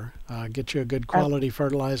fertilizer. Get you a good quality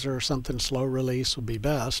fertilizer or something. Slow release will be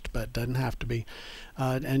best, but doesn't have to be.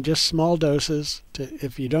 And just small doses.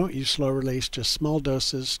 If you don't use slow release, just small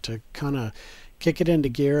doses to kind of kick it into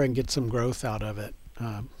gear and get some growth out of it.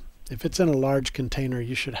 If it's in a large container,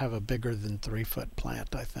 you should have a bigger than 3-foot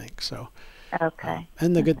plant, I think. So. Okay.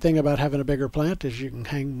 And the good thing about having a bigger plant is you can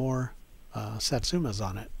hang more satsumas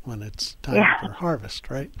on it when it's time for harvest,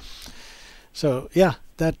 right? So yeah,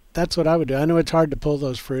 that's what I would do. I know it's hard to pull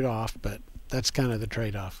those fruit off, but that's kind of the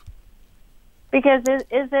trade-off. Because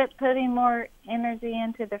is it putting more energy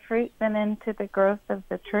into the fruit than into the growth of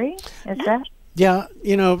the tree? Is that? Yeah,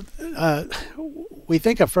 we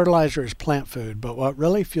think of fertilizer as plant food, but what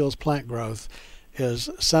really fuels plant growth is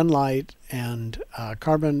sunlight and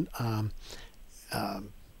carbon,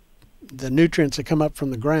 the nutrients that come up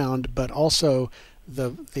from the ground, but also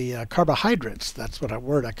the carbohydrates, that's what a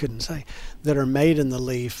word I couldn't say, that are made in the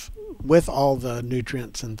leaf with all the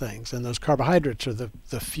nutrients and things. And those carbohydrates are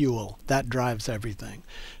the fuel. That drives everything.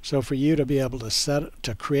 So for you to be able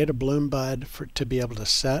to create a bloom bud, to be able to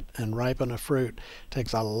set and ripen a fruit,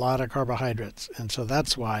 takes a lot of carbohydrates. And so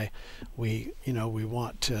that's why we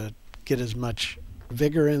want to get as much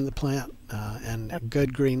vigor in the plant and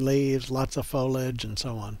good green leaves, lots of foliage, and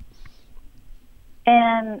so on.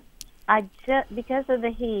 And because of the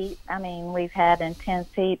heat, I mean, we've had intense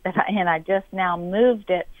heat, and I just now moved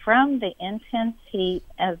it from the intense heat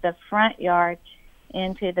of the front yard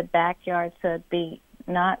into the backyard, so it'd be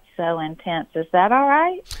not so intense. Is that all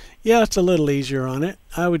right? Yeah, it's a little easier on it.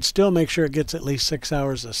 I would still make sure it gets at least 6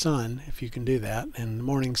 hours of sun, if you can do that. And the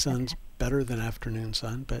morning sun's better than afternoon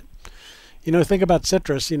sun. But, think about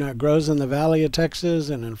citrus. It grows in the Valley of Texas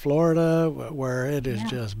and in Florida, where it is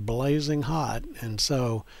just blazing hot. And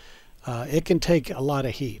so it can take a lot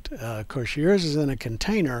of heat. Of course, yours is in a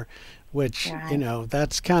container, which,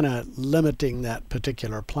 that's kind of limiting that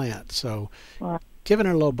particular plant. So giving it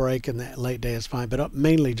a little break in the late day is fine, but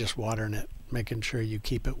mainly just watering it, making sure you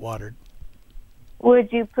keep it watered.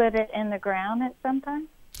 Would you put it in the ground at some time?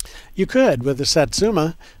 You could with the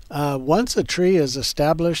satsuma. Once a tree is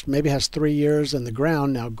established, maybe has 3 years in the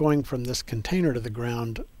ground, now going from this container to the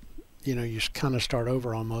ground, you kind of start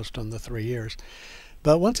over almost on the 3 years.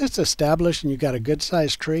 But once it's established and you've got a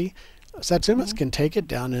good-sized tree, satsumas can take it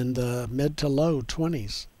down in the mid to low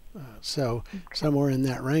 20s. Somewhere in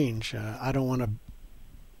that range. I don't want to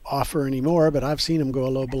offer any more, but I've seen them go a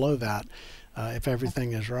little below that if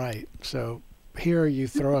everything is right. So here you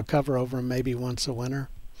throw a cover over them maybe once a winter.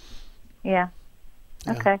 Yeah.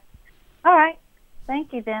 Okay. All right.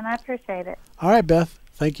 Thank you, Ben. I appreciate it. All right, Beth.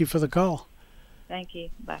 Thank you for the call. Thank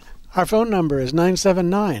you. Bye. Our phone number is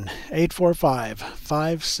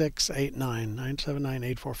 979-845-5689,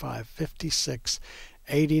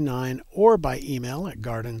 979-845-5689, or by email at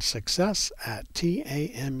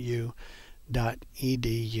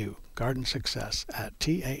gardensuccess@tamu.edu,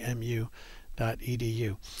 gardensuccess@tamu.edu.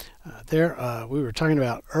 We were talking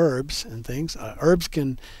about herbs and things. Herbs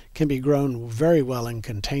can be grown very well in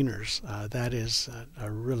containers. That is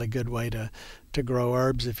a really good way to grow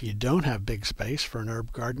herbs if you don't have big space for an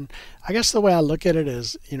herb garden. I guess the way I look at it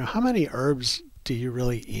is, how many herbs do you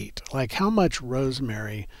really eat? Like how much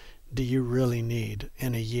rosemary do you really need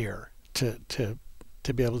in a year to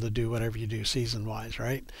be able to do whatever you do season-wise,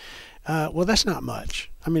 right? Well, that's not much.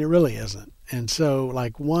 I mean, it really isn't. And so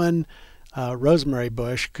like one rosemary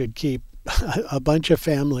bush could keep a bunch of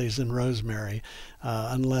families in rosemary,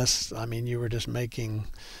 unless, you were just making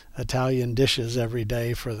Italian dishes every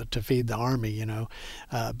day to feed the army,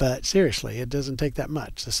 But seriously, it doesn't take that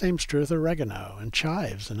much. The same's true with oregano and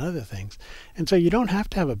chives and other things. And so you don't have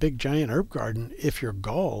to have a big giant herb garden if your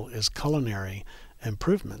goal is culinary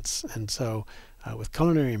improvements. And so with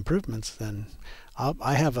culinary improvements, then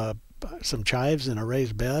I have a some chives in a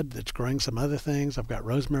raised bed that's growing some other things. I've got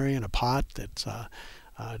rosemary in a pot that's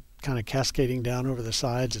kind of cascading down over the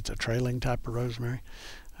sides. It's a trailing type of rosemary.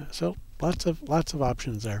 So lots of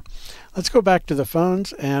options there. Let's go back to the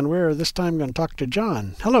phones, and we're this time going to talk to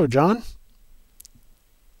John. Hello, John.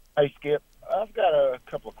 Hey, Skip. I've got a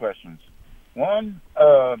couple of questions. One,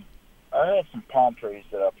 I have some palm trees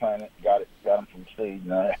that I planted, got them from seed,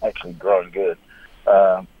 and they're actually growing good.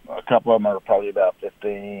 A couple of them are probably about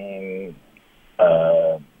 15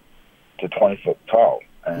 to 20 foot tall.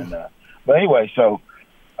 And but anyway, so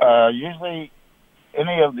usually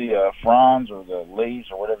any of the fronds or the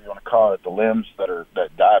leaves or whatever you want to call it, the limbs that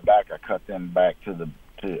die back, I cut them back to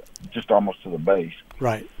just almost to the base.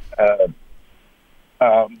 Right.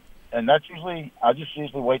 And that's I just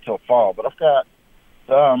usually wait till fall. But I've got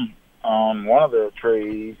some on one of the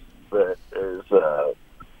trees that is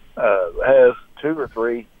has 2 or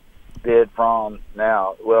 3 dead fronds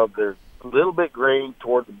now. Well, they're a little bit green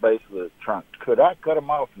toward the base of the trunk. Could I cut them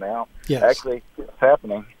off now? Yes. Actually, it's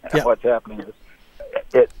happening. Yeah. What's happening is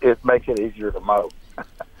it makes it easier to mow.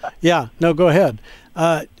 Yeah. No, go ahead.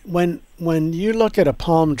 When you look at a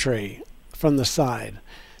palm tree from the side,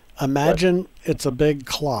 imagine it's a big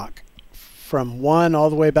clock from 1 all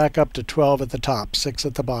the way back up to 12 at the top, 6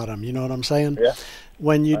 at the bottom. You know what I'm saying? Yeah.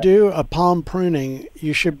 When you do a palm pruning,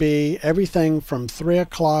 you should be everything from 3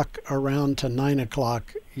 o'clock around to 9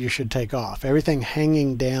 o'clock you should take off. Everything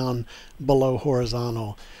hanging down below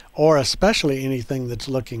horizontal, or especially anything that's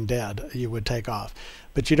looking dead, you would take off.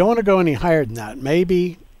 But you don't want to go any higher than that.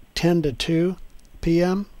 Maybe 10 to 2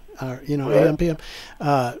 p.m., a.m., p.m.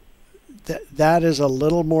 That is a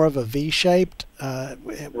little more of a V-shaped.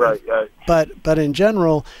 Right. But in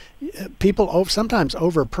general, people sometimes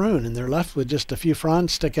over prune and they're left with just a few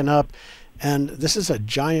fronds sticking up. And this is a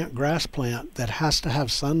giant grass plant that has to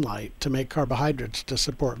have sunlight to make carbohydrates to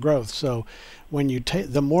support growth. So when you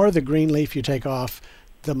the more the green leaf you take off,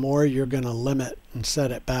 the more you're going to limit and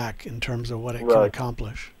set it back in terms of what it can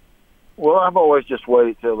accomplish. Well, I've always just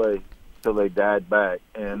waited till they died back,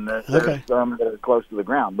 and there's some that are close to the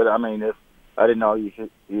ground. But I mean, if I didn't know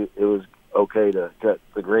it was okay to cut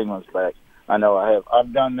the green ones back. I know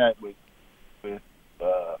I've done that with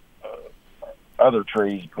other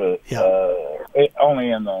trees, but only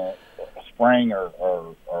in the spring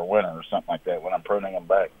or winter or something like that when I'm pruning them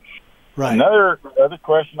back. Right. Another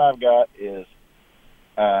question I've got is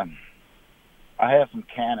I have some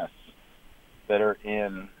cannas that are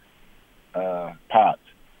in pots.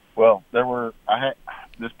 Well,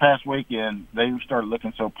 this past weekend they started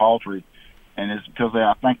looking so paltry, and it's because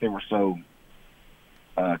I think they were so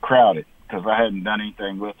crowded because I hadn't done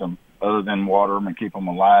anything with them other than water them and keep them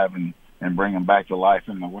alive and bring them back to life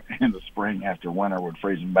in the spring after winter would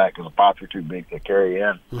freeze them back because the pots were too big to carry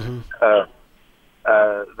in. Mm-hmm.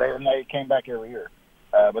 They came back every year,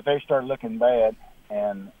 but they started looking bad,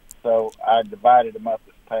 and so I divided them up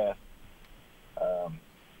this past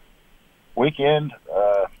weekend.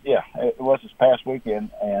 It was this past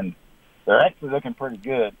weekend, and they're actually looking pretty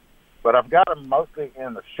good. But I've got them mostly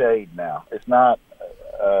in the shade now. It's not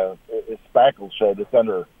it's spackled shade. It's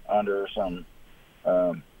under some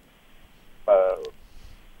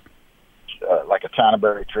like a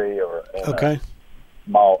chinaberry tree or a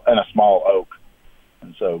small oak,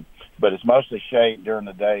 and so. But it's mostly shade during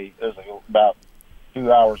the day. There's about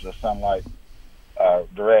 2 hours of sunlight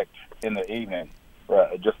direct in the evening,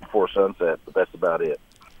 just before sunset. But that's about it.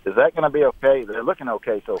 Is that going to be okay? They're looking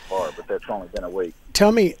okay so far, but that's only been a week.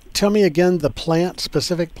 Tell me again the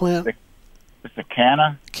specific plant. It's a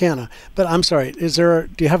canna. Canna. But I'm sorry, do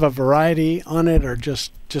you have a variety on it or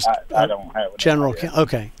just I don't have it. General canna?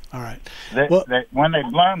 Okay. All right. When they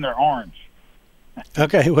bloom, they're orange.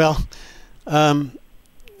 Okay. Well,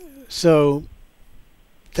 so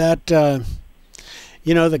that,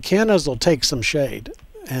 the cannas will take some shade.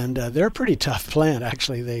 And they're a pretty tough plant,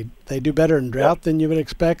 actually. They do better in drought than you would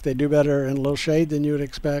expect. They do better in a little shade than you would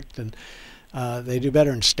expect. And they do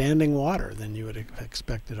better in standing water than you would have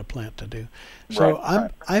expected a plant to do. So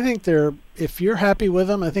I think if you're happy with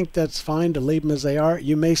them, I think that's fine to leave them as they are.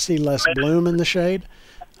 You may see less bloom in the shade.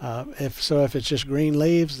 If it's just green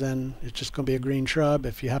leaves, then it's just going to be a green shrub.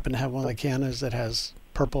 If you happen to have one of the cannas that has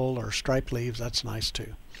purple or striped leaves, that's nice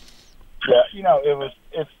too. Yeah,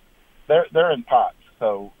 they're in pots.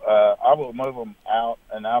 So I will move them out,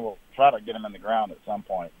 and I will try to get them in the ground at some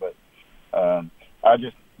point. But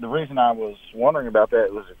the reason I was wondering about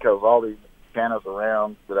that was because all these cannas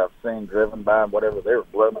around that I've seen driven by and whatever, they were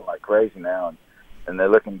blooming like crazy now, and they're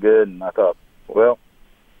looking good. And I thought, well,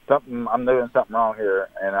 I'm doing something wrong here,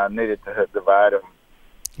 and I needed to divide them.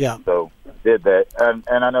 Yeah. So did that, and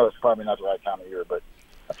I know it's probably not the right time of year, but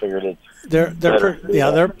I figured it's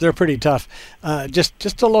they're pretty tough.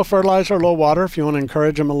 Just a little fertilizer, a little water if you want to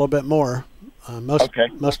encourage them a little bit more.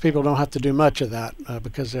 Most people don't have to do much of that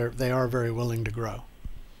because they are very willing to grow.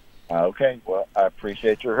 Okay, well, I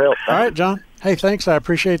appreciate your help. All right, John. Hey, thanks. I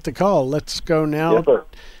appreciate the call. Let's go now. Yes, sir.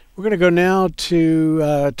 We're going to go now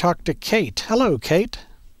to talk to Kate. Hello, Kate.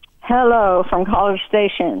 Hello, from College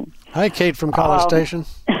Station. Hi, Kate from College Station.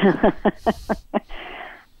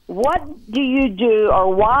 What do you do,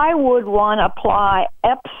 or why would one apply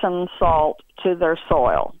Epsom salt to their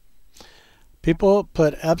soil? People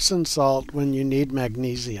put Epsom salt when you need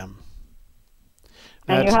magnesium.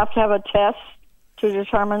 And you have to have a test to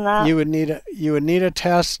determine that? You would need a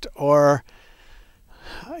test, or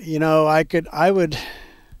I would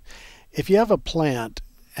if you have a plant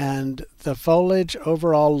and the foliage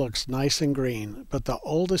overall looks nice and green, but the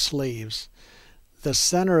oldest leaves, the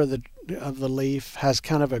center of the leaf has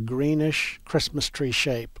kind of a greenish Christmas tree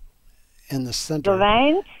shape in the center. The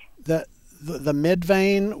veins? The mid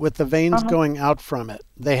vein with the veins going out from it.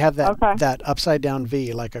 They have that upside down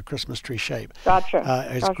V like a Christmas tree shape. Gotcha.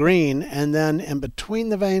 It's green, and then in between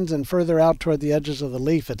the veins and further out toward the edges of the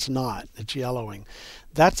leaf, it's not. It's yellowing.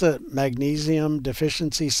 That's a magnesium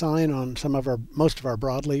deficiency sign on most of our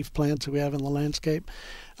broadleaf plants that we have in the landscape.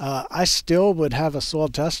 I still would have a soil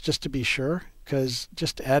test just to be sure, because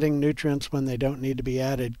just adding nutrients when they don't need to be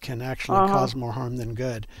added can actually cause more harm than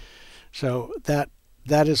good. So that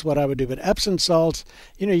is what I would do. But Epsom salts,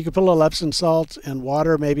 you could put a little Epsom salt and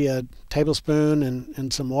water, maybe a tablespoon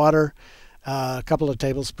and some water, a couple of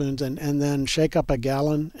tablespoons, and then shake up a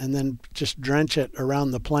gallon and then just drench it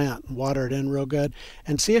around the plant and water it in real good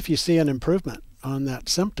and see if you see an improvement on that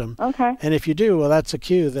symptom. Okay. And if you do, well, that's a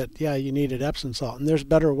cue that, you needed Epsom salt. And there's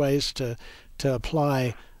better ways to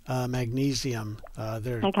apply magnesium.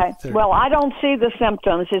 Okay. Well, I don't see the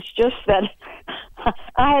symptoms. It's just that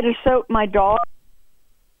I had to soak my dog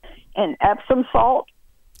in Epsom salt.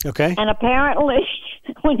 Okay. And apparently,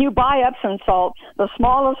 when you buy Epsom salt, the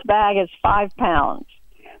smallest bag is 5 pounds.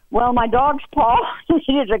 Well, my dog's paw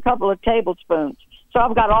needed a couple of tablespoons. So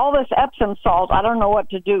I've got all this Epsom salt I don't know what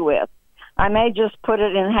to do with. I may just put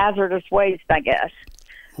it in hazardous waste, I guess.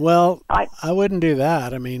 Well, I wouldn't do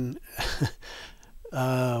that. I mean,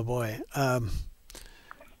 boy.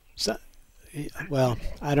 Well,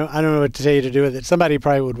 I don't know what to tell you to do with it. Somebody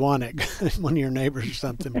probably would want it, one of your neighbors or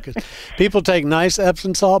something, because people take nice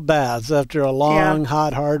Epsom salt baths after a long,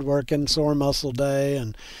 hot, hard-working, sore muscle day,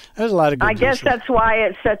 and there's a lot of good. I guess that's why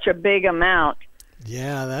it's such a big amount.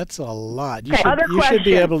 Yeah, that's a lot. You should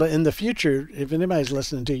be able to, in the future, if anybody's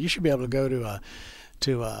listening to you, should be able to go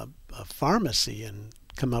to a pharmacy and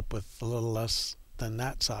come up with a little less than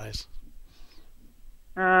that size.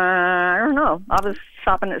 I don't know. I was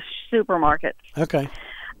shopping at supermarkets. Okay.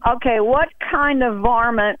 Okay, what kind of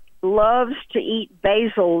varmint loves to eat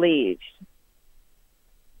basil leaves?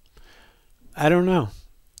 I don't know.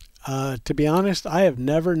 To be honest, I have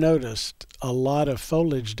never noticed a lot of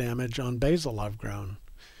foliage damage on basil I've grown.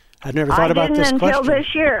 I've never thought about this question. I didn't until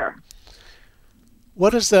this year.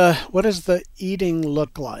 What does the eating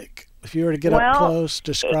look like? If you were to get up close,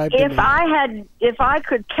 describe to me. If I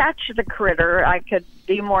could catch the critter, I could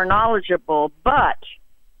be more knowledgeable. But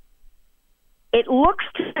it looks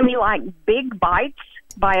to me like big bites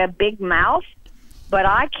by a big mouth. But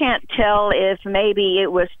I can't tell if maybe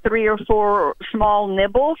it was 3 or 4 small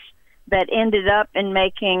nibbles that ended up in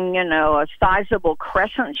making, a sizable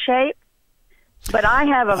crescent shape. But I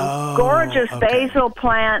have a gorgeous basil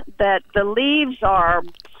plant that the leaves are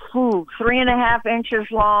 3.5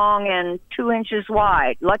 inches long and 2 inches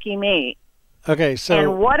wide. Lucky me. Okay, so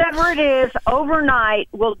and whatever it is, overnight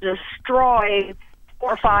will destroy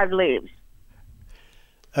 4 or 5 leaves.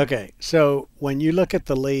 Okay, so when you look at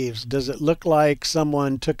the leaves, does it look like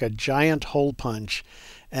someone took a giant hole punch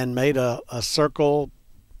and made a circle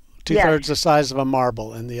 2/3 the size of a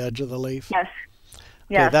marble in the edge of the leaf? Yes.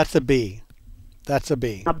 Okay, that's a bee. That's a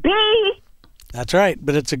bee. A bee? That's right,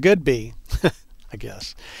 but it's a good bee, I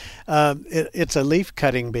guess. It's a leaf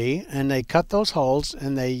cutting bee, and they cut those holes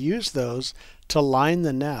and they use those to line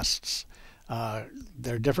the nests.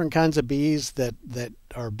 There are different kinds of bees that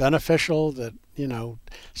are beneficial. That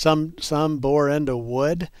some bore into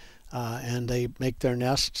wood, and they make their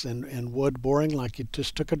nests in wood boring, like you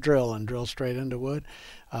just took a drill and drill straight into wood.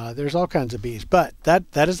 There's all kinds of bees, but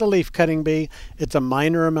that is a leaf cutting bee. It's a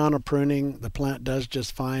minor amount of pruning. The plant does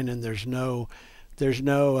just fine, and there's no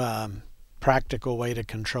practical way to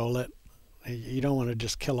control it. You don't want to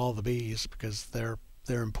just kill all the bees because they're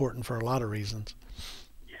important for a lot of reasons.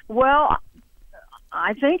 Well,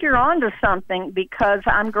 I think you're onto something because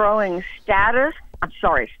I'm growing status,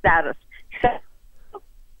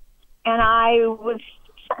 and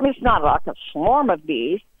it's not like a swarm of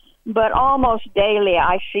bees, but almost daily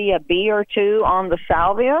I see a bee or two on the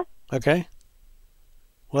salvia. Okay.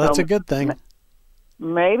 Well, that's a good thing.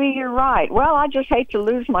 Maybe you're right. Well, I just hate to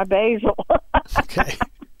lose my basil. Okay.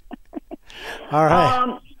 All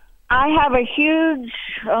right. I have a huge,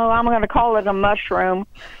 I'm going to call it a mushroom.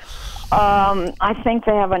 I think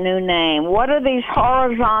they have a new name. What are these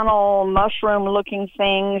horizontal mushroom-looking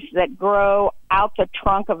things that grow out the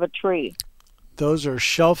trunk of a tree? Those are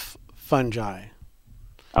shelf fungi.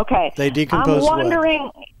 Okay. They decompose I'm wondering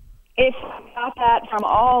if we got that from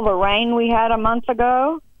all the rain we had a month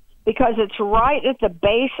ago, because it's right at the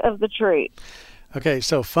base of the tree. Okay,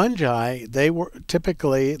 so fungi, they were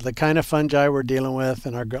typically the kind of fungi we're dealing with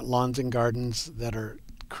in our lawns and gardens that are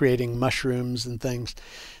creating mushrooms and things.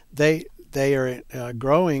 They are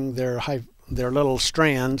growing their little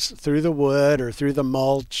strands through the wood or through the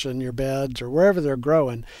mulch in your beds or wherever they're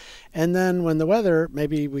growing. And then when the weather,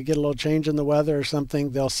 maybe we get a little change in the weather or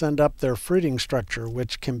something, they'll send up their fruiting structure,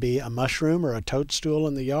 which can be a mushroom or a toadstool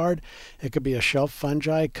in the yard. It could be a shelf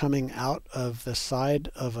fungi coming out of the side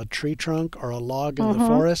of a tree trunk or a log in the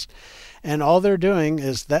forest. And all they're doing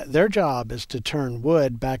is that their job is to turn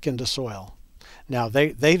wood back into soil. Now,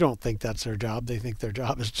 they don't think that's their job. They think their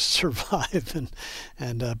job is to survive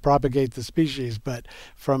and propagate the species. But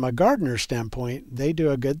from a gardener standpoint, they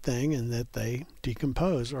do a good thing in that they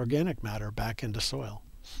decompose organic matter back into soil.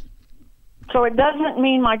 So it doesn't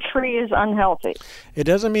mean my tree is unhealthy. It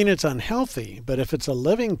doesn't mean it's unhealthy, but if it's a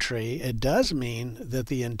living tree, it does mean that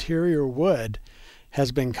the interior wood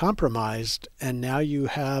has been compromised, and now you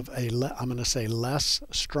have I'm going to say less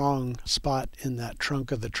strong spot in that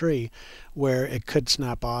trunk of the tree where it could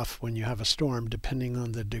snap off when you have a storm, depending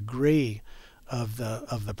on the degree of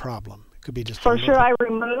the problem. It could be just. So should I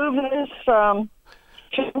remove this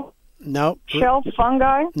shelf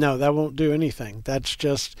fungi? No, that won't do anything.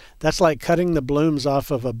 That's like cutting the blooms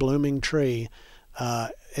off of a blooming tree.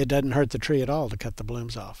 It doesn't hurt the tree at all to cut the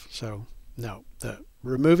blooms off. So no,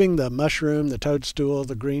 removing the mushroom, the toadstool,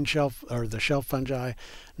 the green shelf, or the shelf fungi,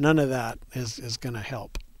 none of that is going to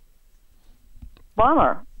help.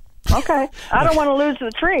 Bummer. Okay. I don't want to lose the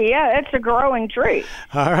tree. Yeah, it's a growing tree.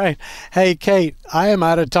 All right. Hey, Kate, I am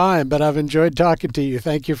out of time, but I've enjoyed talking to you.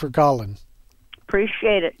 Thank you for calling.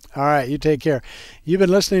 Appreciate it. All right. You take care. You've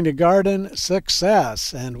been listening to Garden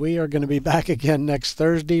Success, and we are going to be back again next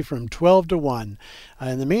Thursday from 12 to 1.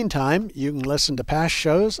 In the meantime, you can listen to past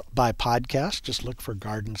shows by podcast. Just look for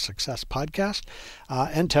Garden Success Podcast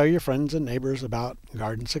and tell your friends and neighbors about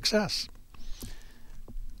Garden Success.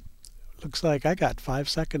 Looks like I got 5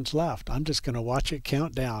 seconds left. I'm just going to watch it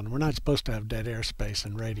count down. We're not supposed to have dead air space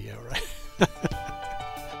in radio, right?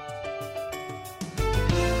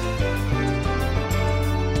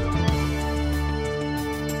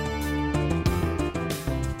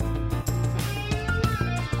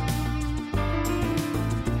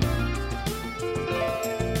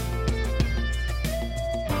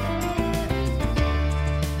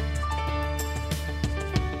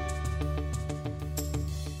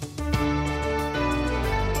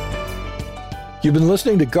 You've been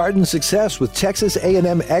listening to Garden Success with Texas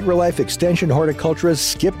A&M AgriLife Extension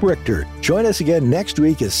horticulturist Skip Richter. Join us again next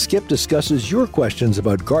week as Skip discusses your questions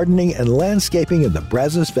about gardening and landscaping in the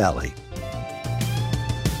Brazos Valley.